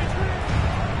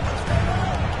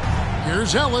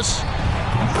 Here's Ellis.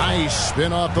 Nice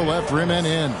spin off the left rim and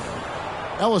in.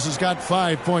 Ellis has got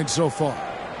 5 points so far.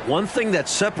 One thing that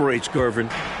separates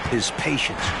Gervin is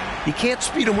patience. You can't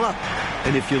speed him up.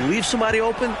 And if you leave somebody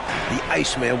open, the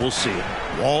Iceman will see it.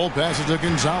 Wall passes to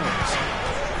Gonzalez.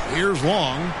 Here's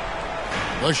Long.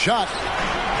 The shot.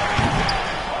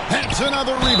 That's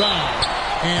another rebound.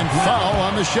 And foul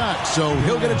on the shot, so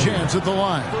he'll get a chance at the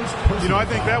line. You know, I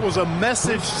think that was a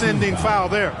message-sending foul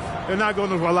there. They're not going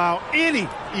to allow any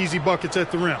easy buckets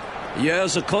at the rim. Yeah,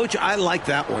 as a coach, I like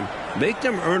that one. Make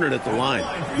them earn it at the line.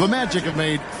 The Magic have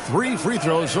made 3 free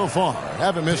throws so far.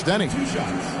 Haven't missed any.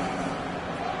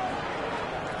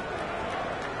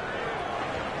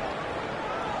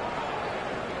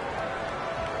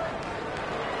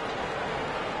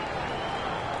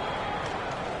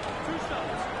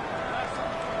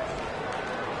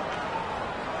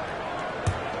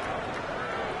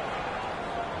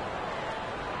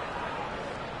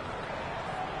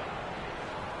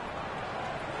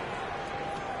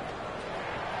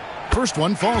 First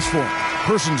one falls for.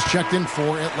 Person's checked in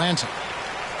for Atlanta.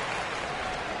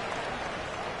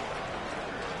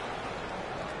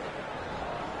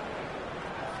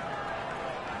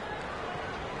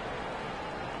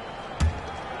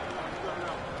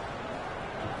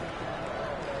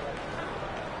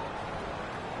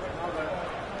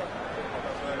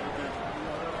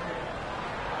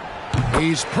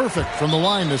 He's perfect from the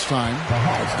line this time.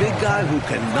 A big guy who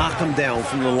can knock him down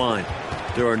from the line.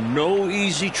 There are no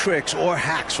easy tricks or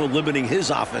hacks for limiting his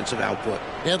offensive output.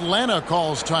 Atlanta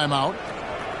calls timeout.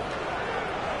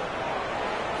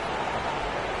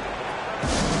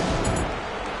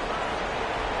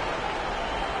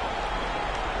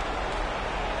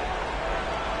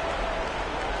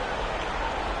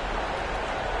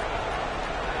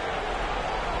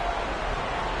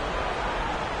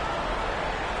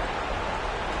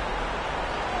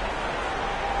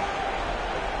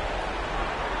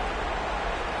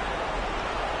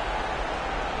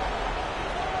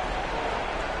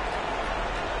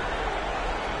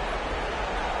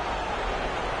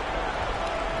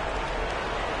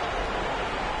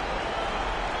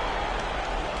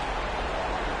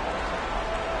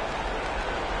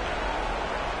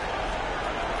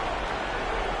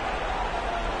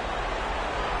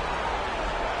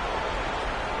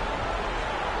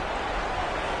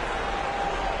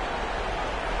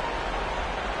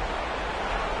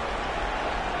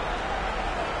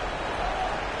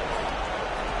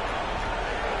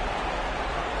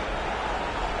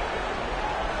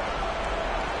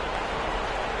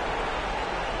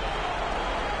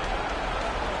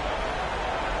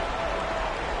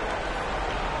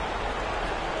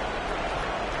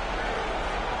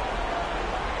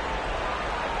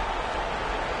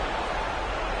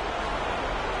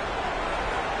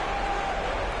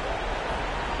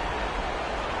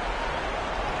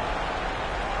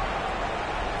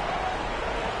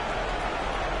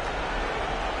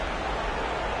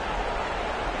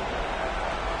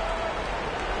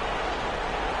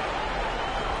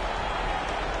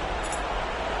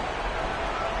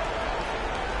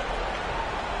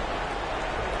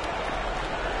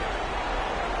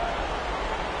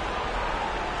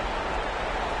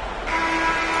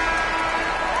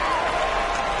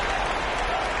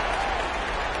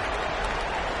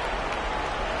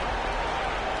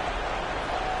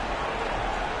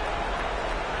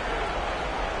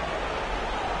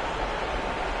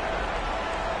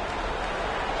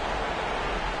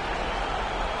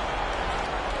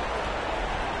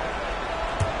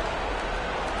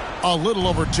 A little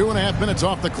over 2.5 minutes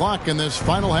off the clock in this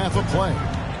final half of play.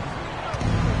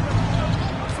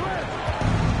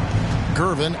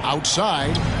 Gervin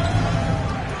outside.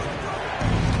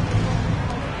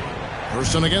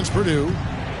 Person against Purdue.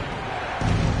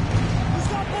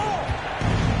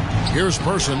 Here's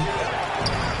Person.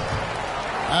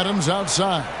 Adams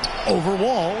outside. Over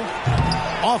Wall.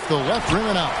 Off the left rim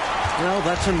and out. Well,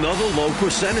 that's another low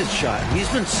percentage shot. He's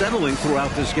been settling throughout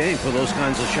this game for those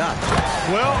kinds of shots.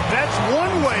 Well, that's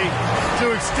one way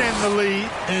to extend the lead.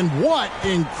 And what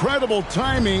incredible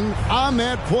timing on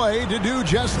that play to do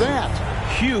just that.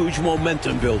 Huge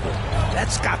momentum builder.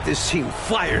 That's got this team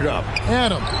fired up.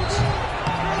 Adams.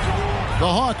 The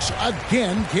Hawks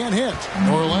again can't hit.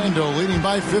 Orlando leading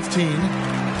by 15.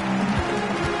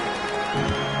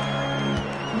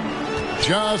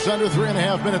 Just under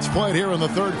 3.5 minutes played here in the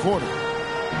third quarter.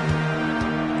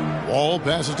 Wall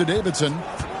passes to Davidson.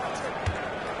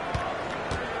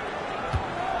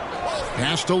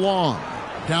 Pass to Long.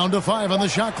 Down to 5 on the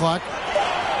shot clock.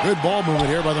 Good ball movement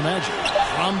here by the Magic.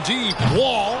 From deep,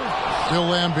 Wall. Bill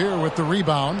Laimbeer with the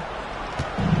rebound.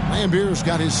 Laimbeer's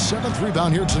got his 7th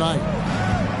rebound here tonight.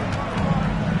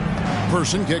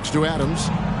 Person kicks to Adams.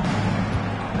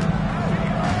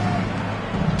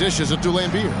 Dishes it to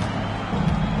Laimbeer.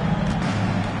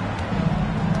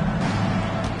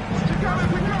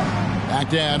 Back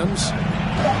to Adams.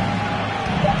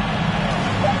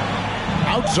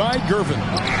 Outside Gervin.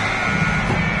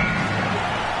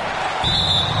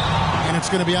 And it's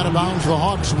going to be out of bounds. The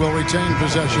Hawks will retain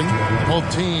possession.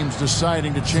 Both teams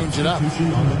deciding to change it up.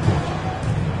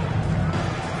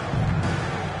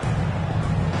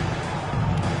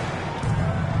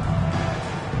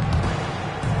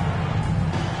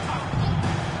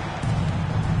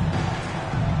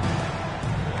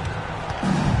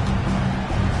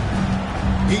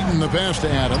 Eaton the pass to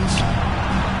Adams.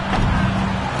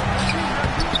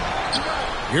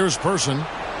 Here's Person.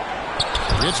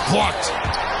 It's blocked.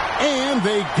 And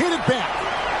they get it back.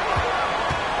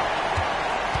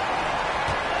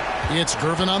 It's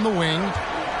Gervin on the wing.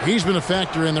 He's been a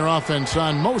factor in their offense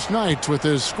on most nights with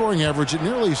his scoring average at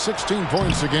nearly 16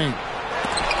 points a game.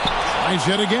 Tries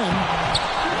yet again.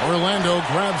 Orlando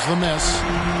grabs the miss.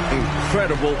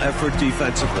 Incredible effort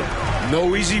defensively.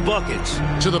 No easy buckets.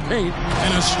 To the paint,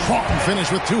 and a strong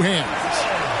finish with two hands.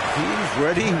 He's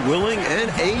ready, willing,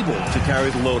 and able to carry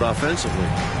the load offensively.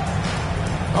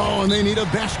 Oh, and they need a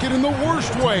basket in the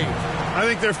worst way. I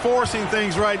think they're forcing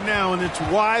things right now, and it's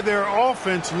why their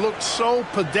offense looks so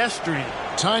pedestrian.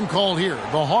 Time called here.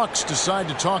 The Hawks decide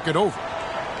to talk it over.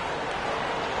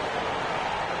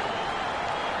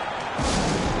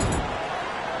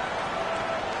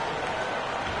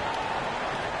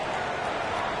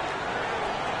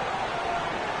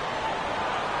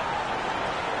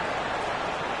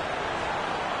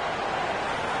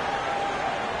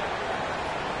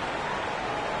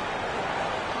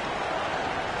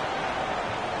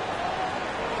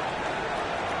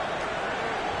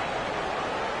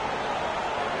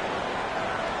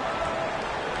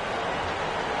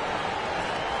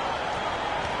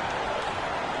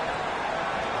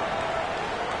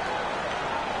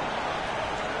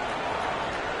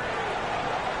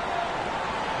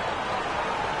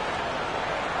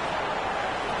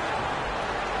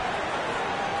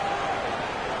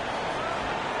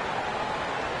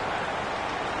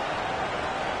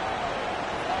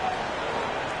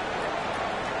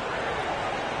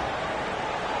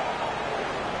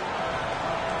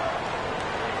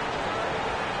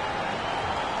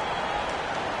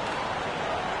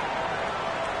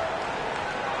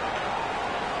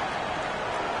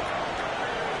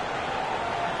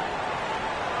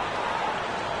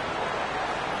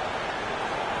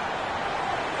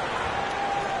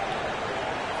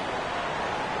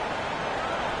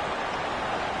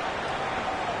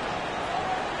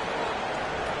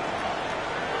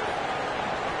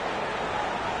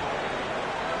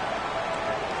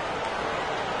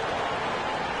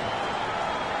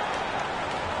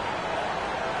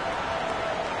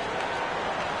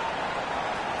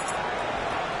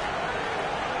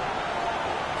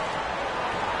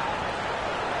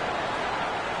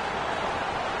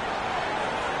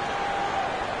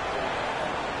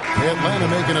 Atlanta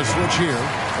making a switch here.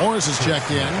 Morris is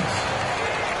checked in.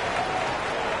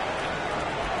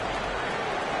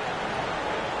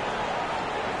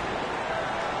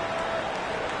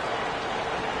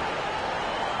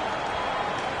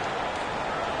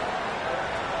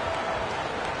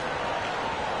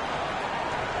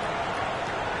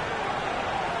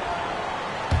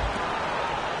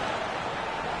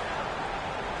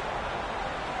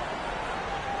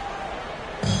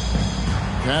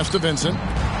 Pass to Vincent.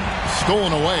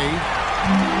 Stolen away.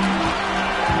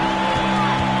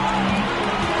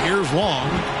 Here's Long.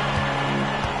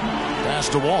 Pass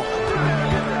to Wall.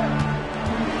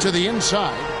 To the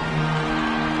inside.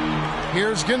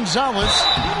 Here's Gonzalez.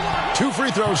 2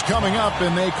 free throws coming up,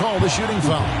 and they call the shooting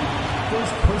foul.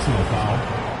 First personal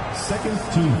foul, second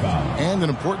team foul. And an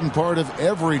important part of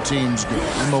every team's game.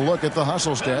 And we'll look at the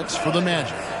hustle stats for the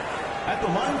Magic. At the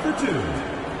line for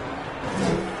 2.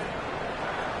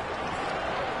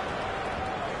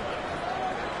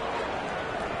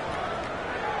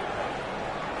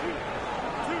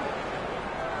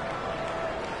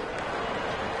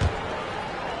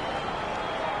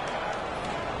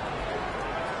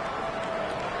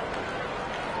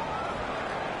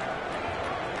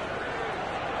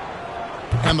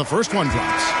 And the first one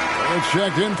drops. It's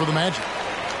checked in for the Magic.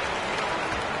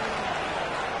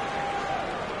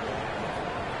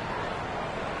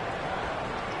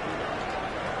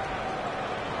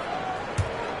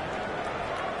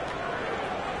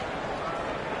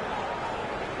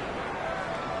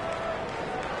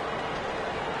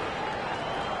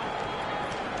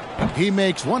 He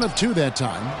makes 1 of 2 that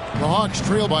time. The Hawks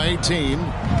trail by 18.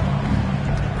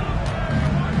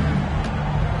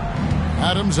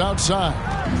 Adams outside.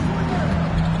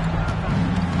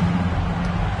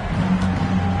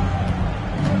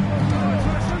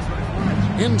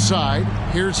 Inside,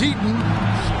 here's Heaton.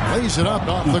 Lays it up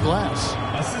off the glass.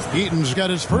 Heaton's got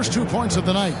his first 2 points of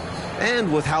the night.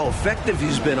 And with how effective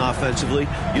he's been offensively,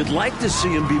 you'd like to see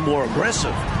him be more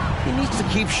aggressive. He needs to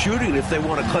keep shooting if they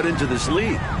want to cut into this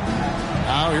lead.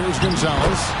 Now here's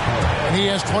Gonzalez, and he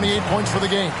has 28 points for the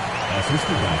game.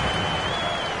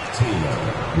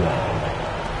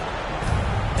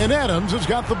 And Adams has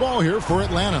got the ball here for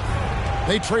Atlanta.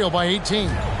 They trail by 18.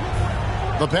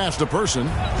 The pass to Person.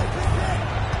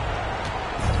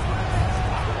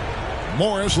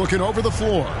 Morris looking over the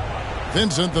floor.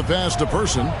 Vincent the pass to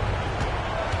Person.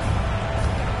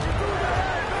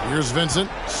 Here's Vincent,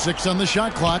 6 on the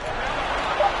shot clock.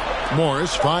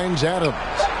 Morris finds Adams.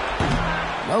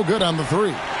 No good on the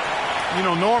three. You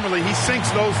know, normally he sinks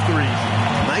those threes.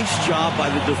 Nice job by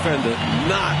the defender,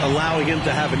 not allowing him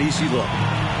to have an easy look.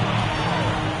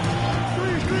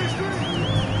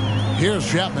 Here's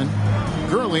Chapman,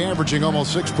 currently averaging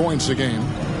almost 6 points a game.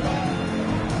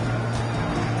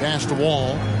 Pass to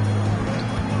Wall.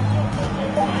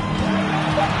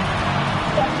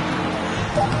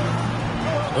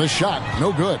 The shot,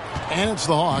 no good. And it's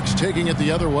the Hawks taking it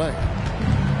the other way.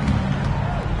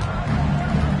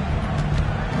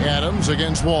 Adams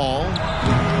against Wall.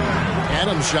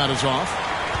 Adams' shot is off.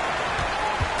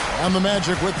 And the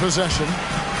Magic with possession.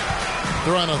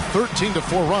 They're on a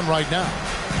 13-4 run right now.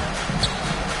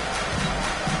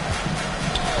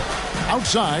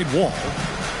 Outside, Wall.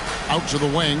 Out to the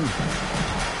wing.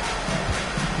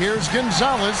 Here's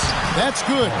Gonzalez. That's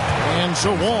good. And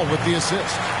so Wall with the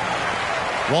assist.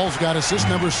 Wall's got assist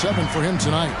number 7 for him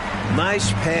tonight.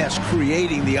 Nice pass,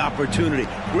 creating the opportunity.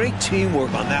 Great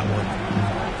teamwork on that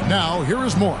one. Now, here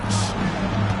is Morris.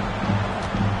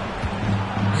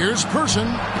 Here's Person.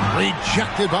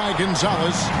 Rejected by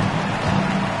Gonzalez.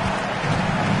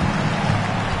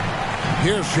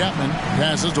 Here's Chapman.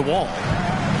 Passes to Wall.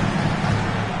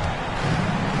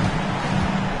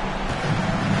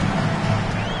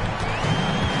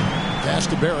 Pass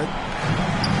to Barrett.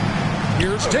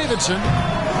 Here's Davidson.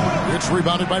 It's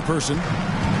rebounded by Person.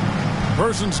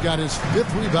 Person's got his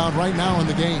 5th rebound right now in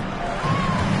the game.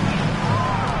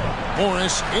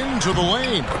 Morris into the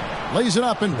lane. Lays it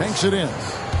up and banks it in.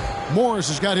 Morris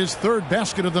has got his 3rd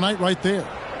basket of the night right there.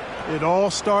 It all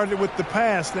started with the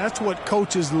pass. That's what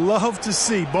coaches love to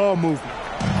see, ball movement.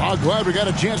 I'm glad we got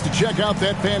a chance to check out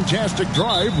that fantastic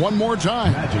drive one more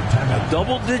time. A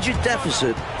double-digit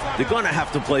deficit. They're going to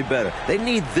have to play better. They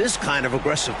need this kind of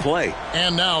aggressive play.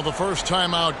 And now the first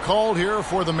timeout called here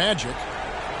for the Magic.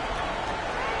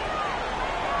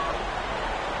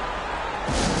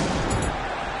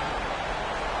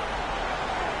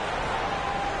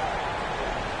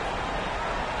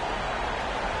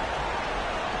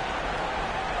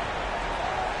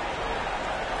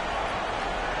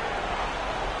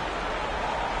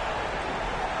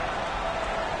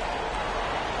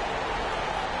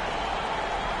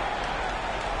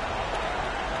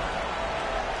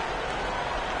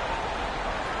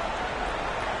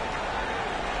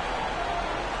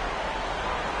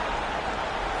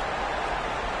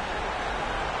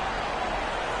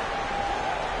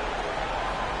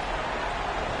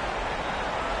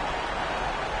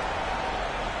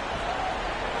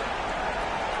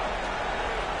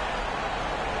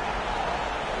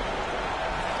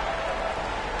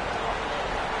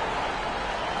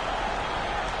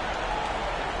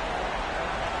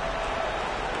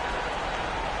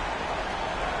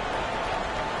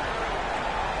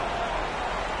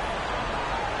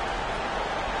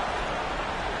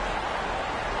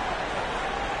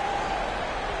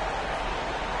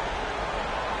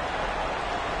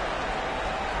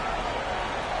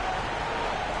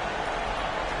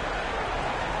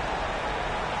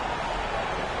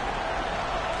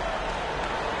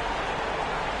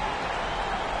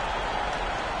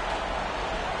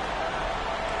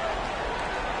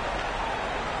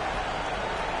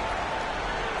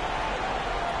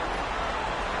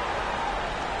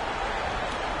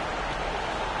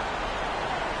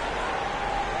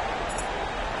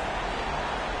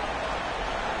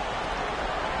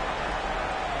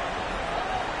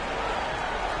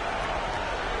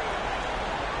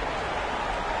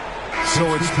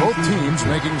 So it's both teams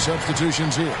making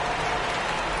substitutions here.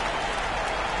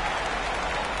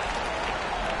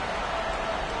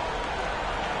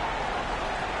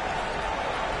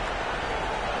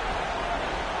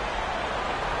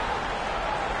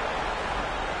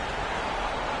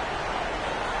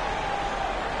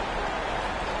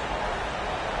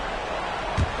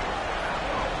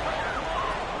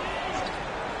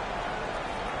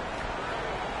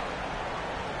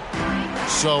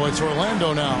 So it's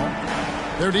Orlando now.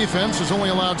 Their defense has only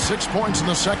allowed 6 points in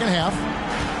the second half.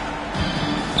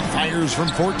 Fires from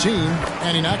 14,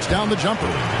 and he knocks down the jumper.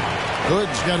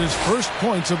 Hood's got his first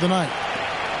points of the night.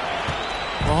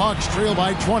 The Hawks trail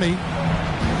by 20.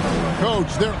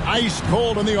 Coach, they're ice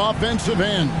cold on the offensive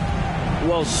end.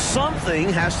 Well, something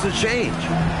has to change.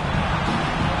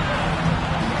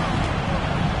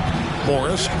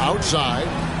 Morris outside.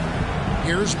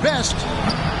 Here's Best.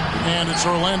 And it's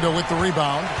Orlando with the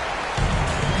rebound.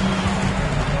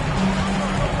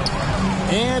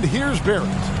 And here's Barrett.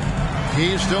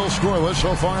 He's still scoreless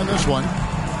so far in this one.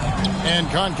 And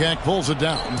Koncak pulls it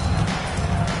down.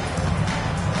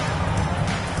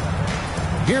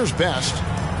 Here's Best.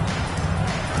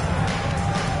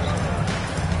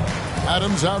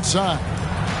 Adams outside.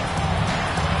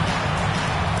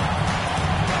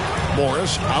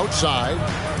 Morris outside.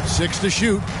 6 to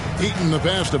shoot. Eaton the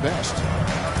pass to Best.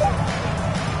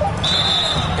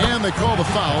 And they call the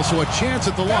foul, so a chance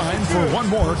at the line for one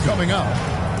more coming up.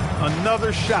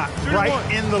 Another shot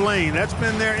right in the lane. That's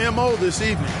been their MO this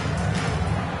evening.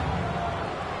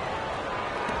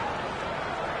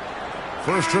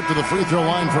 First trip to the free throw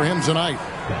line for him tonight.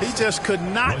 He just could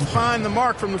not find the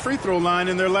mark from the free throw line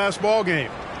in their last ball game.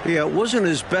 Yeah, it wasn't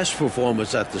his best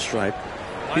performance at the stripe.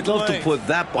 He'd love to put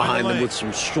that behind him with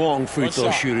some strong free throw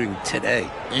shooting today.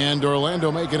 And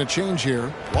Orlando making a change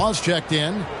here. Laws checked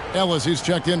in. Ellis, he's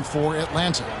checked in for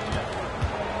Atlanta.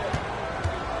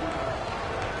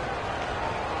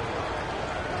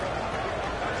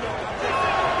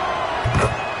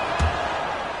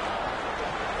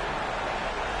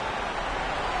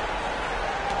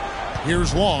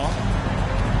 Here's Law.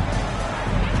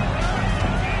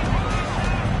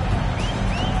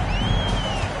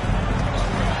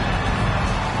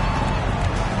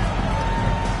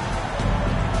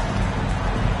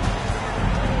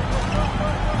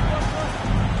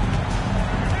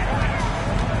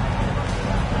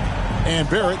 And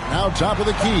Barrett now top of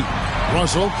the key.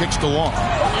 Russell kicks to Law.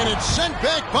 And it's sent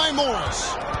back by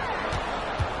Morris.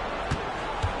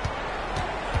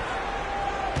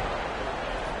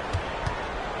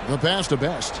 The pass to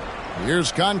Best.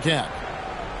 Here's Koncak.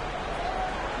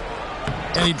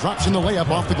 And he drops in the layup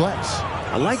off the glass.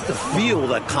 I like the feel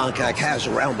that Koncak has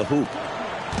around the hoop.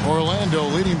 Orlando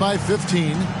leading by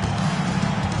 15.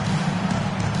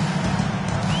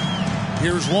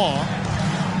 Here's Law.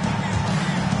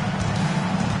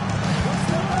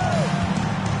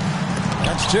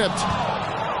 That's tipped.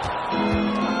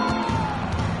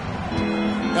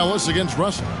 Ellis against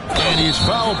Russell. And he's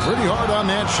fouled pretty hard on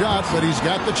that shot, but he's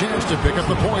got the chance to pick up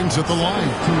the points at the line.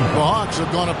 The Hawks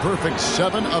have gone a perfect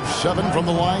 7 of 7 from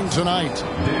the line tonight.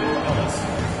 Ellis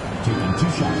taking 2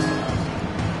 shots.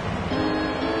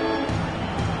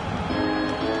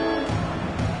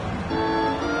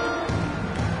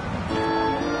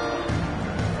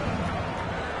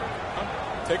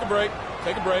 Take a break.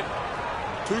 Take a break.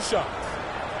 2 shots.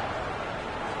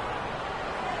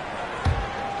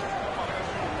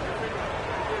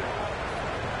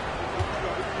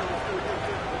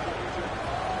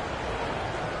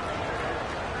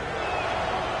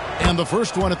 And the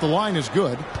first one at the line is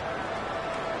good.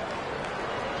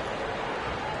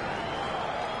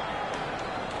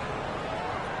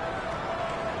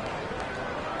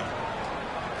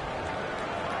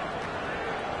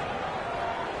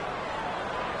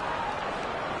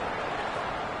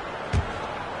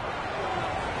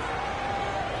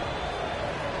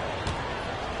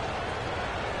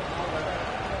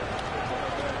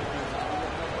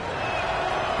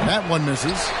 That one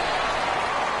misses.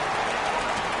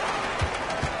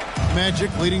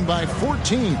 Magic leading by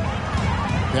 14.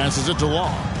 Passes it to Law.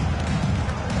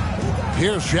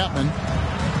 Here's Chapman.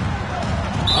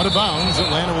 Out of bounds,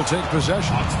 Atlanta will take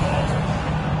possession.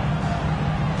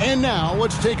 And now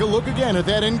let's take a look again at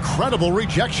that incredible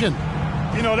rejection.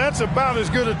 You know, that's about as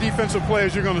good a defensive play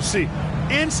as you're going to see.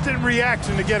 Instant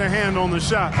reaction to get a hand on the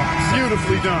shot.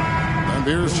 Beautifully done. And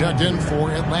Beers checked in for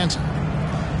Atlanta.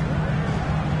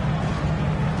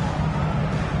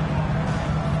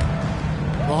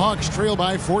 The Hawks trail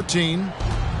by 14.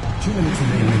 2 minutes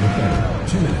remaining in the third.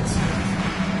 2 minutes.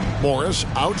 Morris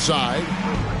outside.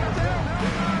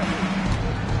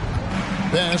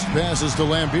 Best passes to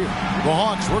Lambier. The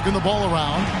Hawks working the ball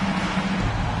around.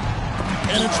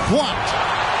 And it's blocked.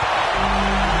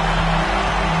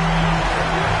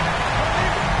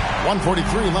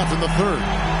 1:43 left in the third.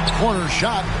 Corner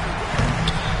shot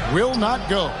will not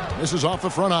go. This is off the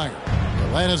front iron.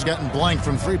 Atlanta's gotten blank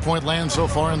from three-point land so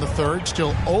far in the third.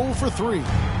 Still 0 for 3.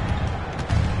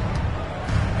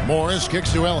 Morris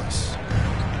kicks to Ellis.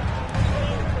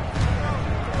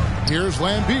 Here's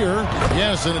Lambier.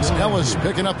 Yes, and it's Ellis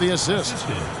picking up the assist.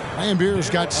 Lambier's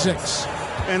got 6.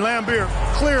 And Lambier,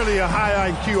 clearly a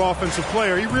high IQ offensive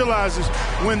player. He realizes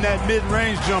when that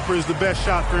mid-range jumper is the best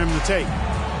shot for him to take.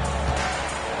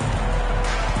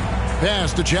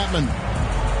 pass to Chapman.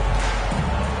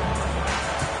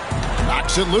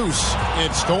 Knocks it loose.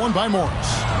 It's stolen by Morris.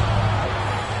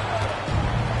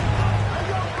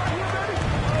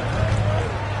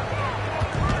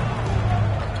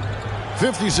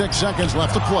 .56 seconds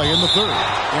left to play in the third.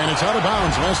 And it's out of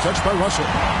bounds. Last touch by Russell.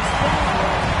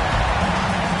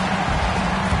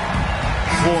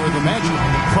 For the Magic,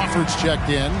 Crawford's checked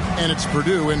in, and it's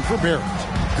Purdue in for Barrett.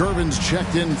 Gervin's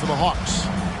checked in for the Hawks.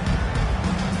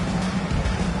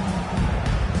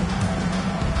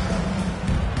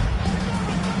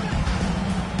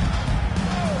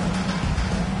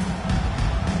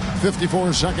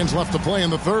 .54 seconds left to play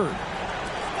in the third.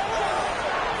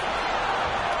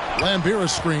 Lambier a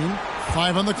screen.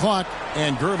 5 on the clock.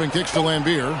 And Gervin kicks to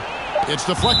Lambier. It's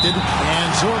deflected.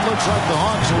 And so it looks like the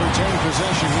Hawks will retain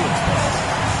possession here.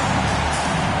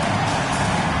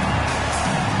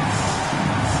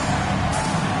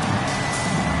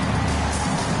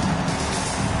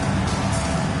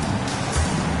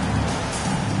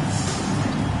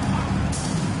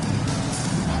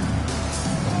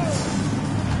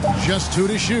 Just 2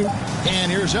 to shoot.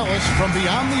 And here's Ellis from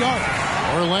beyond the arc.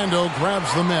 Orlando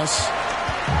grabs the miss.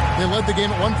 They led the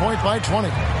game at 1 point by 20.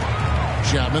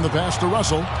 Chapman the pass to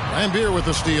Russell. Lambier with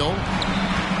the steal.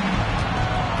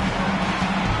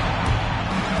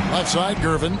 Left side,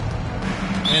 Gervin.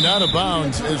 And out of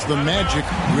bounds as the Magic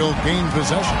will gain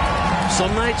possession.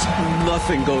 Some nights,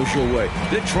 nothing goes your way.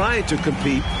 They're trying to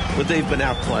compete, but they've been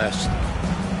outclassed.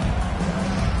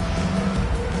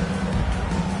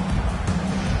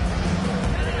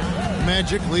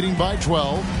 Magic leading by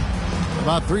 12.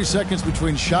 About 3 seconds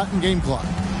between shot and game clock.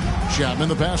 Chapman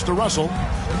the pass to Russell.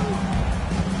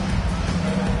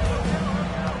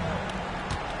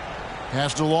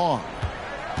 Pass to Long.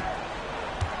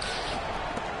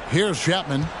 Here's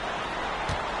Chapman.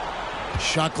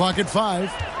 Shot clock at 5.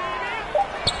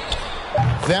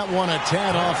 That one a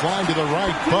tad offline to the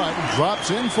right, but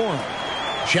drops in for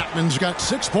him. Chapman's got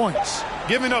 6 points.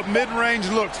 Giving up mid-range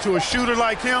looks to a shooter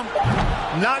like him,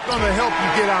 not going to help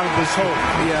you get out of this hole.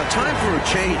 Yeah, time for a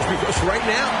change because right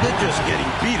now they're just getting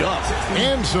beat up.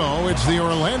 And so it's the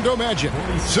Orlando Magic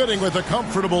sitting with a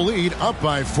comfortable lead up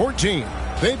by 14.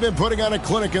 They've been putting on a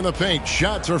clinic in the paint.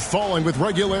 Shots are falling with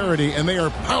regularity and they are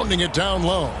pounding it down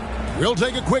low. We'll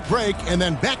take a quick break and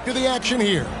then back to the action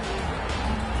here.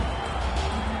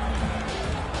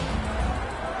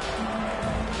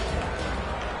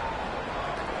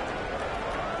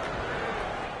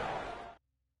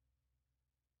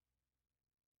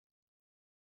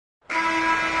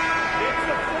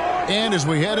 And as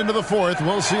we head into the fourth,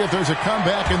 we'll see if there's a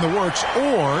comeback in the works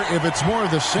or if it's more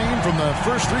of the same from the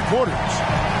first 3 quarters.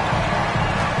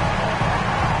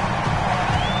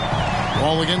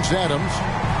 Wall against Adams.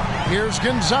 Here's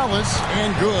Gonzalez,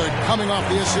 and good, coming off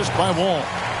the assist by Wall.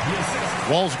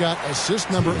 Wall's got assist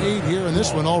number 8 here in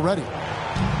this one already.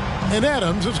 And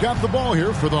Adams has got the ball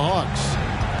here for the Hawks.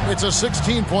 It's a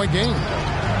 16-point game.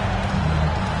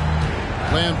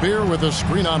 Lambier with a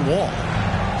screen on Wall.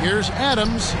 Here's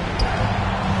Adams.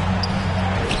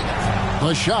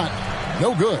 A shot,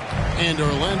 no good. And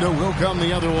Orlando will come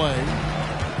the other way.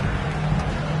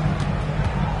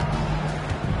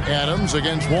 Adams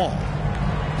against Wall.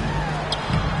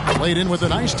 Played in with a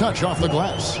nice touch off the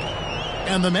glass.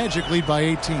 And the Magic lead by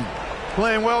 18.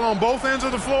 Playing well on both ends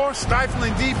of the floor,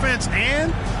 stifling defense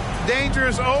and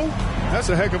dangerous O. That's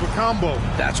a heck of a combo.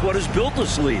 That's what has built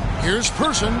this lead. Here's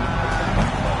Person.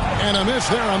 And a miss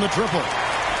there on the triple.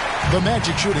 The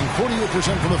Magic shooting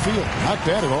 48% from the field. Not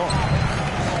bad at all.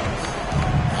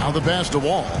 Now the pass to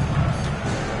Wall.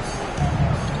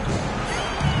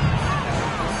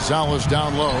 Gonzalez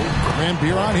down low.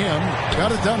 Lambier on him.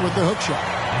 Got it done with the hook shot.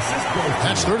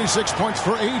 That's 36 points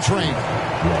for A-Train.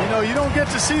 You know, you don't get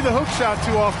to see the hook shot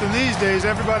too often these days.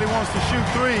 Everybody wants to shoot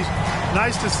threes.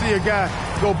 Nice to see a guy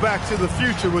go back to the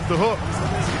future with the hook.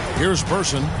 Here's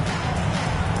Person.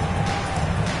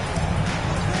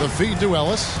 The feed to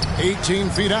Ellis. 18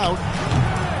 feet out.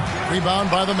 Rebound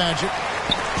by the Magic.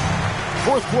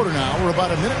 Fourth quarter now. We're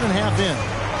about a minute and a half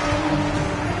in.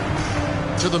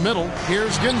 To the middle.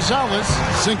 Here's Gonzalez.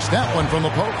 Sinks that one from the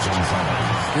post.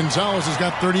 Gonzalez has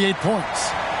got 38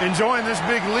 points. Enjoying this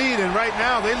big lead, and right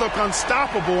now they look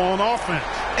unstoppable on offense.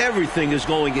 Everything is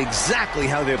going exactly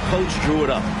how their coach drew it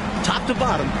up. Top to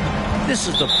bottom, this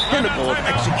is the pinnacle of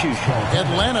execution.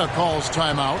 Atlanta calls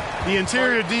timeout. The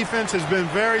interior defense has been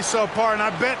very subpar, and I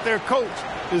bet their coach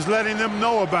is letting them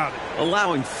know about it.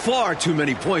 Allowing far too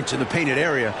many points in the painted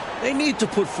area, they need to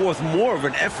put forth more of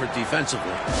an effort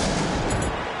defensively.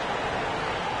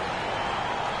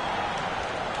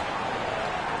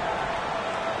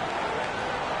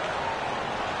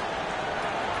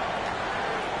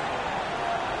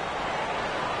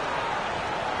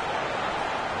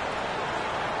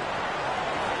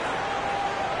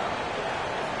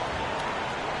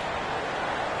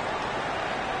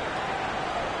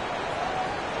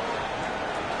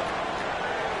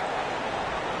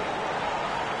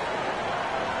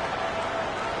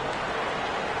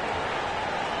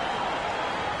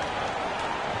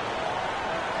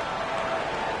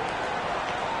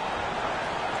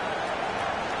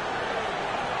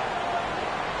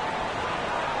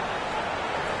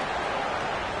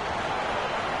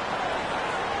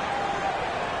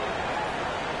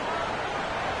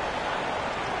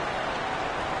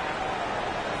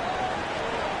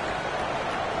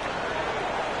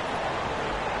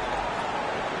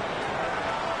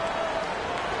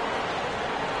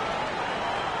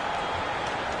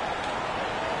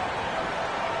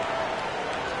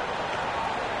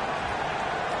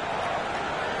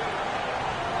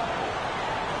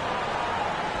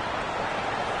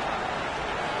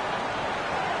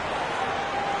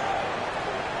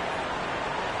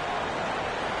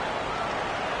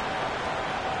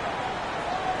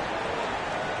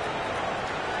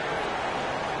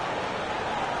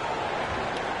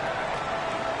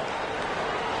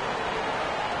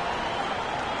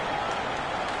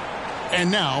 And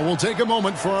now we'll take a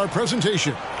moment for our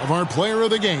presentation of our player of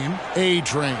the game,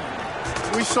 A-Train.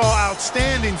 We saw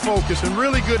outstanding focus and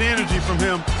really good energy from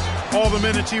him all the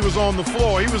minutes he was on the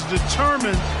floor. He was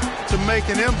determined to make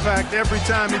an impact every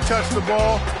time he touched the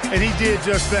ball, and he did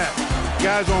just that.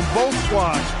 Guys on both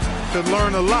squads could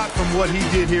learn a lot from what he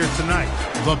did here tonight.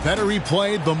 The better he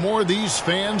played, the more these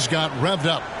fans got revved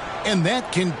up. And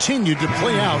that continued to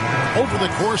play out over the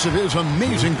course of his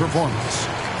amazing performance.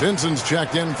 Vincent's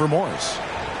checked in for Morris.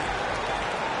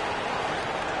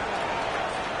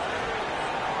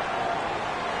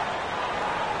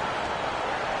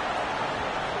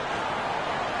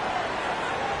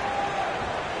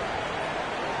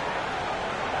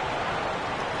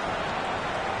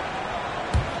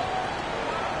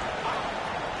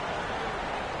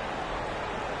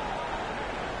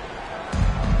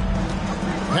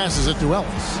 Passes it to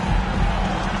Ellis.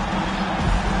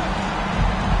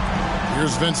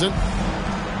 Here's Vincent.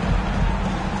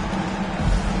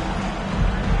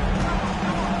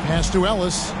 Pass to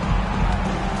Ellis.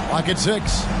 Clock at 6.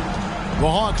 The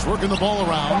Hawks working the ball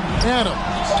around.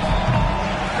 Adams.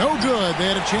 No good. They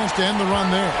had a chance to end the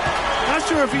run there. Not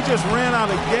sure if he just ran out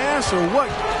of gas or what.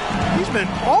 He's been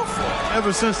awful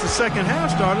ever since the second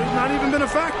half started. Not even been a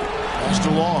factor. Pass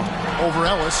to Long. Over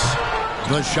Ellis.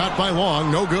 The shot by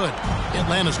Long, no good.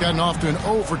 Atlanta's gotten off to an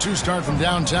 0 for 2 start from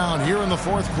downtown here in the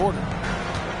fourth quarter.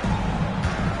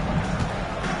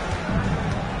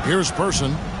 Here's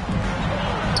Person.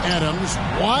 Adams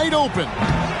wide open.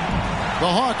 The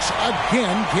Hawks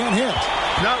again can't hit.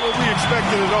 Not what we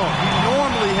expected at all. He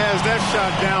normally has that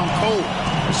shot down cold.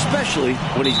 Especially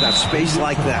when he's got space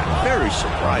like that. Very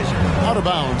surprising. Out of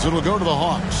bounds, it'll go to the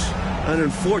Hawks. An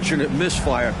unfortunate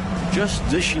misfire. Just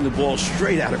dishing the ball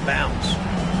straight out of bounds.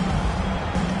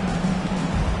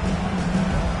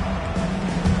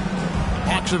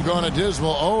 Hawks have gone a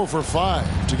dismal 0 for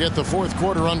 5 to get the fourth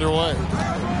quarter underway.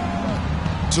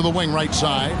 To the wing right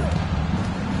side.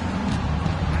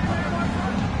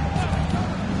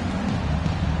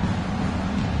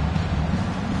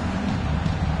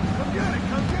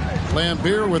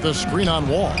 Lambeer with a screen on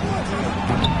Wall.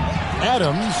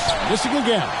 Adams missing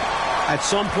again. At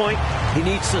some point, he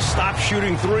needs to stop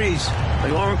shooting threes.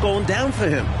 They aren't going down for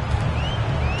him.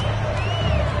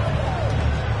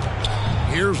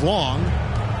 Here's Long.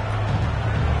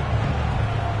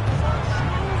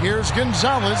 Here's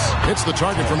Gonzalez. Hits the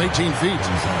target from 18 feet.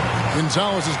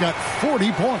 Gonzalez has got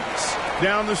 40 points.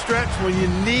 Down the stretch, when you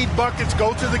need buckets,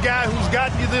 go to the guy who's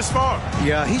gotten you this far.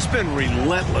 Yeah, he's been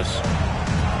relentless.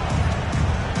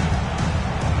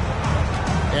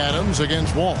 Adams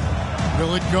against Wall.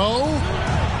 Will it go?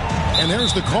 And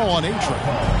there's the call on A-Train.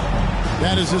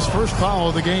 That is his first foul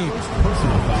of the game.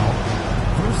 Personal foul.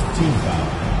 First team foul.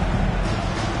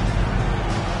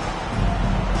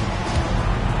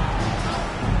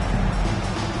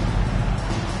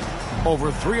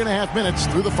 Over 3.5 minutes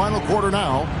through the final quarter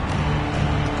now.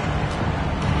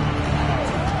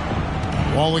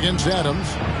 Wall against Adams.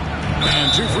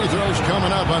 And 2 free throws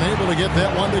coming up. Unable to get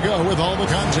that one to go with all the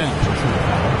contact.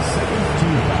 Second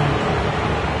team foul.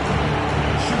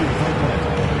 Shooting for Atlanta.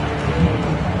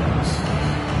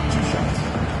 2 shots.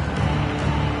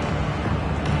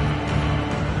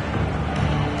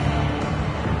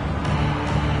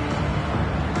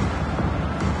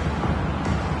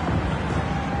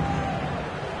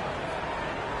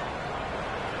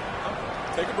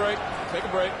 Take a break. Take a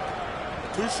break.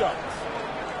 2 shots.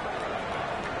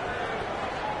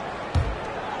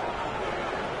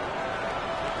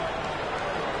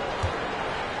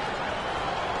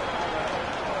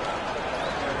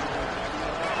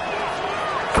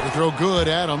 Throw good,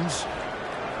 Adams.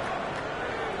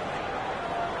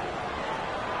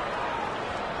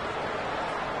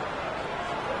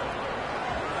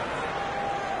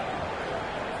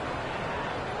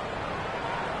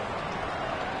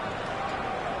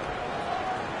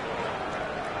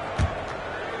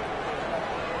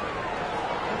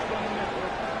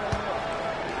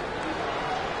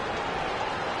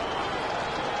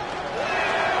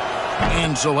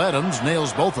 And so Adams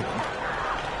nails both of them.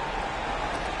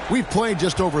 We've played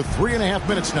just over 3.5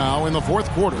 minutes now in the fourth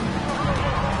quarter.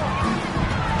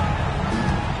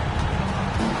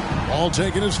 All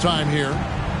taking his time here.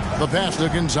 The pass to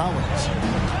Gonzalez.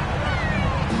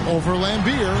 Over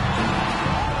Lambeer.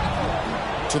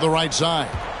 To the right side.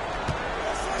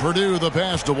 Purdue the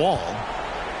pass to Wall.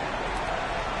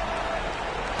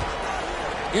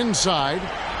 Inside.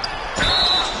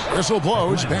 Whistle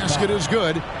blows. Basket is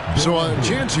good. So a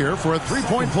chance here for a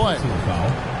 3-point play.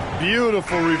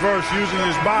 Beautiful reverse using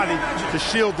his body to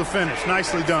shield the finish.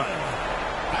 Nicely done.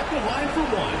 At the line for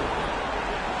one.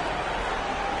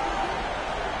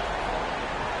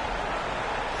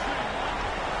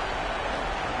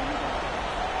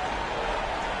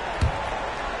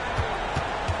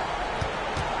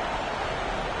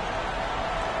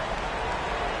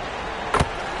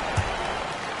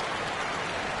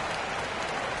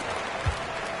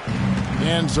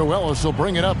 And Zoelis will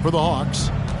bring it up for the Hawks.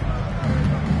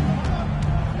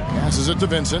 Passes it to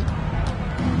Vincent.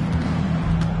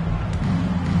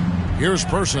 Here's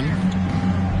Person.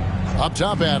 Up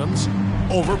top, Adams.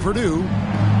 Over Purdue.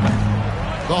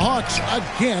 The Hawks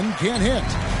again can't hit.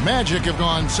 Magic have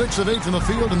gone 6 of 8 from the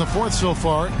field in the fourth so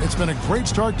far. It's been a great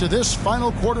start to this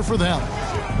final quarter for them.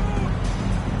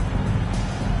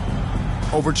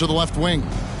 Over to the left wing.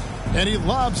 And he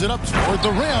lobs it up toward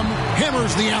the rim.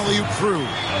 Hammers the alley-oop through.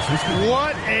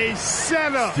 What a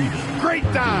setup. Great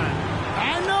dime.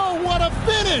 I know, what a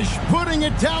finish. Putting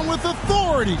it down with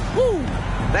authority. Woo!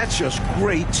 That's just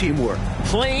great teamwork.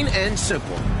 Plain and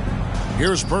simple.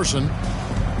 Here's Person.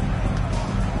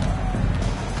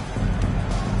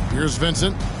 Here's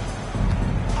Vincent.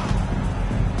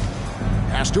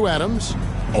 Pass to Adams.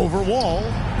 Over Wall.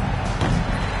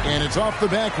 And it's off the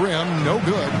back rim. No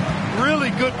good.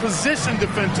 Really good position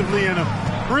defensively and a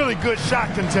really good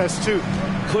shot contest, too.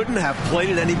 Couldn't have played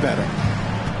it any better.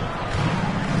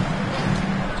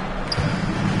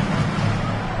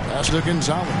 Pass to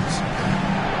Gonzalez.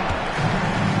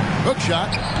 Hook shot.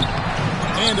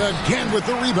 And again with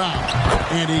the rebound.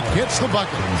 And he gets the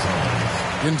bucket.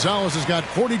 Gonzalez has got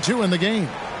 42 in the game.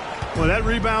 Well, that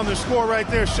rebound and score right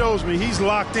there shows me he's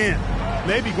locked in.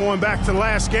 Maybe going back to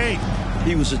last game.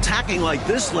 He was attacking like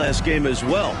this last game as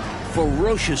well.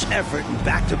 Ferocious effort in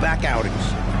back-to-back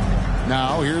outings.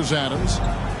 Now here's Adams.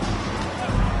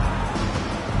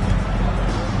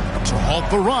 To halt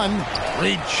the run.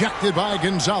 Rejected by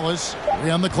Gonzalez. 3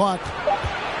 on the clock.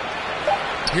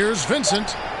 Here's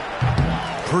Vincent.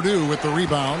 Purdue with the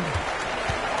rebound.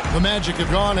 The Magic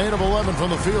have gone 8 of 11 from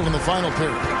the field in the final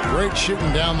period. Great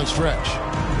shooting down the stretch.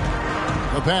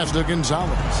 The pass to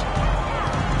Gonzalez.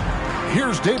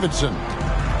 Here's Davidson.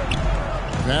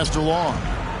 Pass to Long.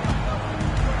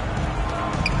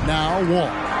 Now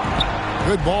Wall.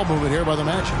 Good ball movement here by the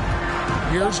Magic.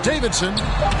 Here's Davidson.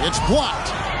 It's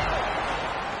blocked.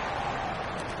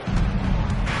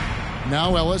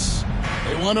 Now Ellis.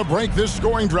 They want to break this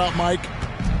scoring drought, Mike.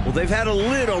 Well, they've had a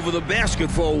lid over the basket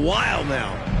for a while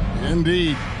now.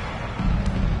 Indeed.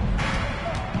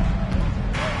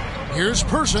 Here's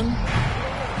Person.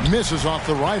 Misses off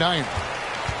the right iron.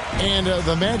 And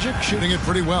the Magic shooting it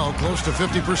pretty well, close to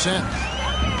 50%.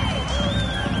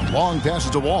 Long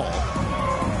passes to Wall.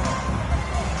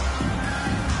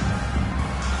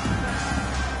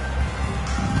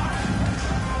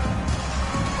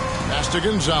 Pass to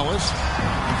Gonzalez.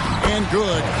 And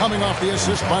good, coming off the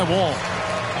assist by Wall.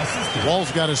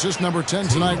 Wall's got assist number 10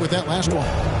 tonight with that last one.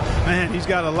 Man, he's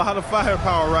got a lot of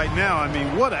firepower right now. I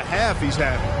mean, what a half he's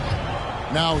having.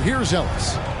 Now here's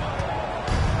Ellis.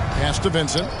 Pass to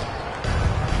Vincent.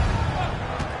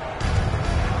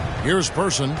 Here's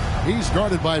Person. He's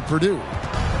guarded by Purdue.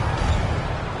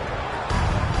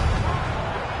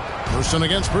 Person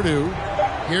against Purdue.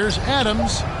 Here's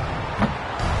Adams.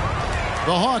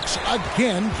 The Hawks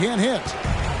again can't hit.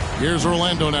 Here's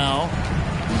Orlando now.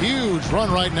 Huge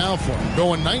run right now for him.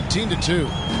 Going 19-2.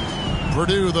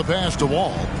 Purdue the pass to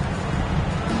Wall.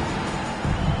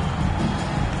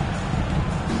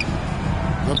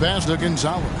 The pass to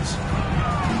Gonzalez.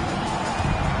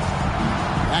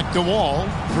 Back to Wall.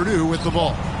 Purdue with the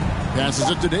ball. Passes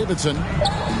it to Davidson.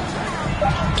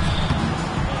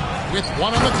 With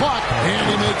 1 on the clock. And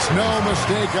he makes no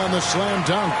mistake on the slam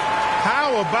dunk.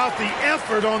 How about the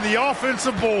effort on the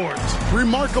offensive boards?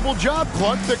 Remarkable job,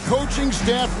 Clark. The coaching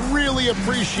staff really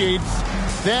appreciates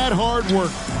that hard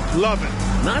work. Love it.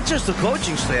 Not just the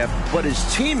coaching staff, but his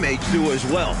teammates do as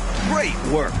well. Great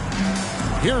work.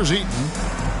 Here's Eaton.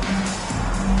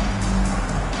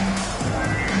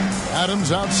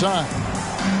 Adams outside.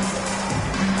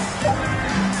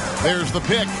 There's the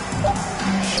pick.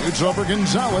 Shoots over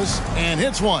Gonzalez and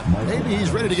hits one. Maybe he's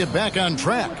ready to get back on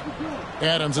track.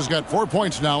 Adams has got 4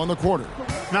 points now in the quarter.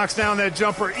 Knocks down that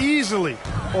jumper easily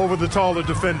over the taller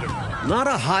defender. Not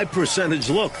a high percentage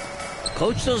look.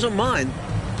 Coach doesn't mind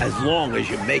as long as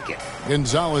you make it.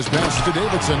 Gonzalez passes to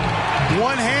Davidson.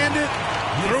 One-handed,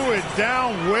 threw it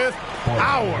down with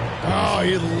power. Oh,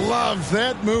 he loves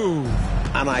that move.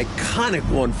 An iconic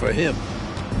one for him.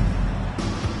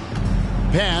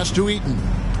 Pass to Eaton.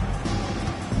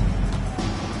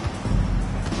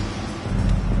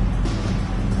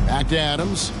 Back to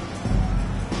Adams.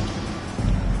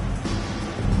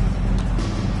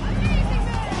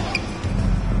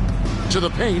 To the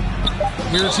paint.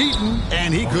 Here's Eaton,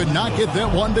 and he could not get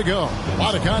that one to go. A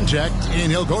lot of contact, and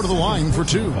he'll go to the line for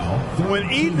 2. When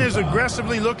Eaton is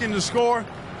aggressively looking to score,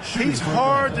 he's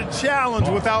hard to challenge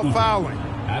without fouling.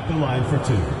 At the line for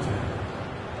 2.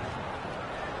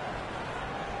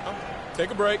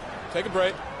 Take a break. Take a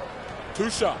break. 2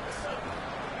 shots.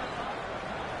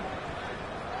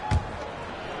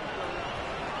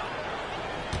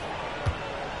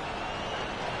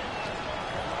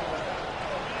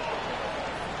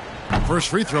 First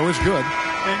free throw is good.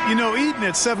 And, you know, Eaton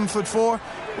at 7'4",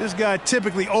 this guy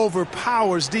typically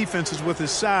overpowers defenses with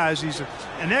his size. He's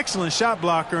an excellent shot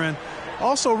blocker and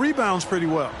also rebounds pretty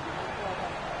well.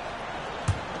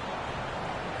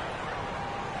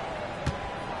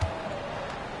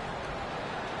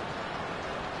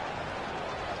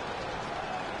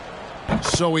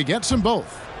 So he gets them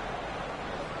both.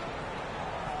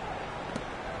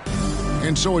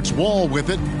 And so it's Wall with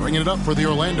it, bringing it up for the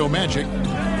Orlando Magic.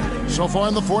 So far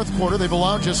in the fourth quarter, they've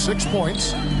allowed just 6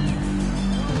 points.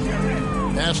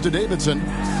 Pass to Davidson.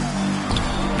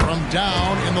 From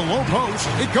down in the low post,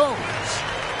 it goes.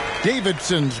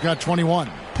 Davidson's got 21.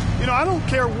 You know, I don't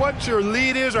care what your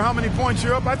lead is or how many points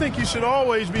you're up. I think you should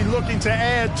always be looking to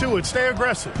add to it. Stay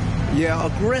aggressive. Yeah,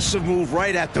 aggressive move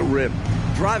right at the rim.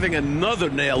 Driving another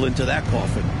nail into that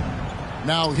coffin.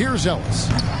 Now here's Ellis.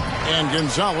 And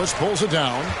Gonzalez pulls it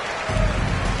down.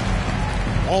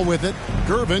 All with it.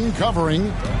 Gervin covering.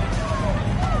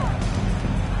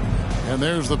 And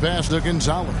there's the pass to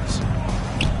Gonzalez.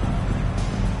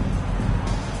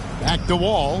 Back to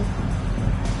Wall.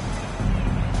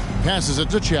 Passes it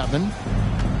to Chapman.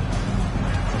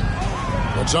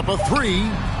 Puts up a three.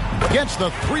 Gets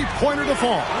the three-pointer to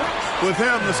fall. With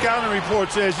him, the scouting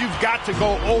report says you've got to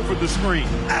go over the screen.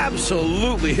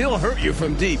 Absolutely. He'll hurt you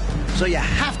from deep. So you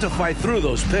have to fight through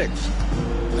those picks.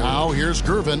 Now here's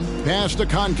Gervin. Pass to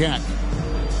Koncak.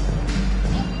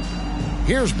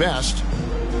 Here's Best.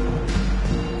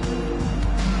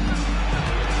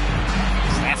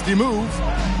 Crafty move.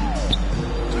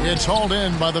 It's hauled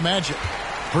in by the Magic.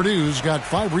 Purdue's got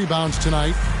 5 rebounds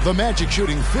tonight. The Magic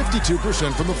shooting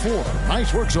 52% from the floor.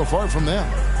 Nice work so far from them.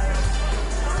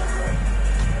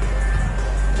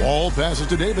 Wall passes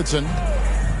to Davidson.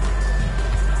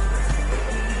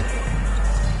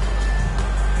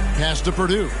 Pass to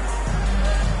Purdue.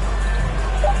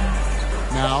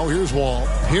 Now here's Wall.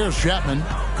 Here's Chapman.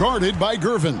 Guarded by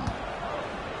Gervin.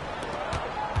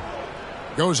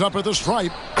 Goes up at the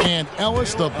stripe. And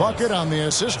Ellis the bucket on the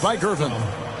assist by Gervin.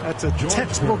 That's a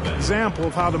textbook example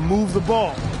of how to move the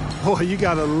ball. Boy, you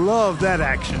got to love that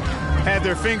action. Had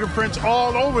their fingerprints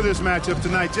all over this matchup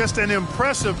tonight. Just an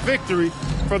impressive victory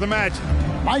for the Magic.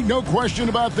 Mike, no question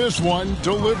about this one.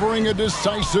 Delivering a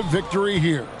decisive victory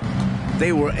here.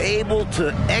 They were able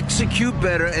to execute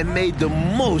better and made the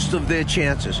most of their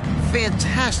chances.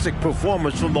 Fantastic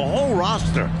performance from the whole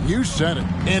roster. You said it.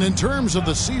 And in terms of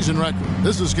the season record,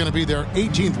 this is going to be their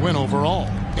 18th win overall.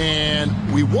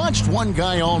 And we watched one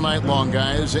guy all night long,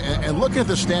 guys, and look at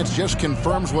the stats just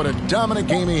confirms what a dominant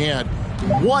game he had.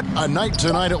 What a night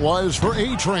tonight it was for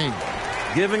A-Train.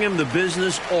 Giving him the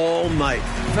business all night.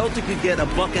 Felt he could get a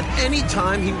bucket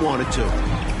anytime he wanted to.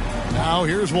 Now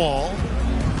here's Wall.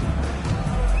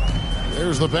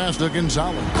 There's the pass to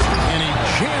Gonzalez. And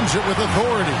he jams it with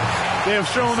authority. They have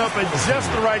shown up at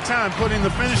just the right time, putting the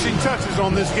finishing touches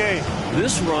on this game.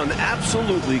 This run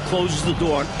absolutely closes the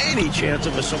door on any chance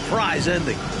of a surprise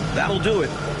ending. That'll do it.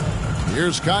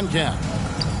 Here's Koncak.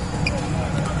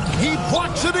 He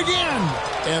blocks it again.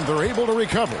 And they're able to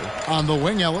recover on the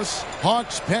wing. Ellis.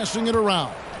 Hawks passing it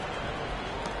around.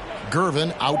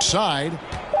 Gervin outside.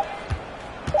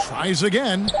 Tries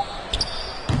again.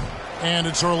 And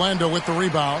it's Orlando with the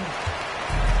rebound.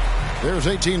 There's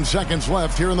 18 seconds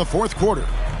left here in the fourth quarter.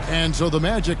 And so the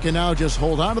Magic can now just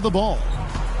hold on to the ball.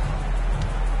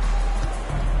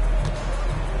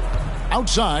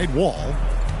 Outside, Wall.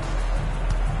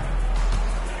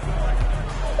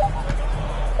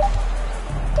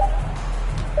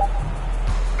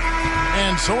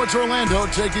 And so it's Orlando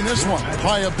taking this one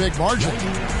by a big margin.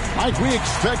 Mike, we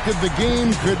expected the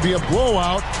game could be a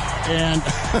blowout, and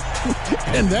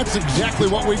and that's exactly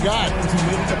what we got.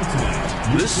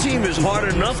 This team is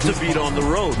hard enough to beat on the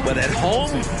road, but at home,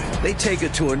 they take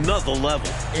it to another level.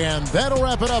 And that'll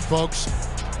wrap it up, folks.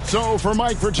 So for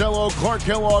Mike Fratello, Clark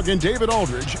Kellogg, and David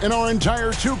Aldridge, and our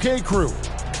entire 2K crew,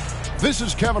 this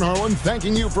is Kevin Harlan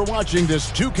thanking you for watching this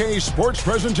 2K Sports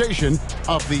presentation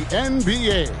of the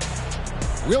NBA.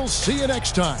 We'll see you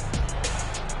next time.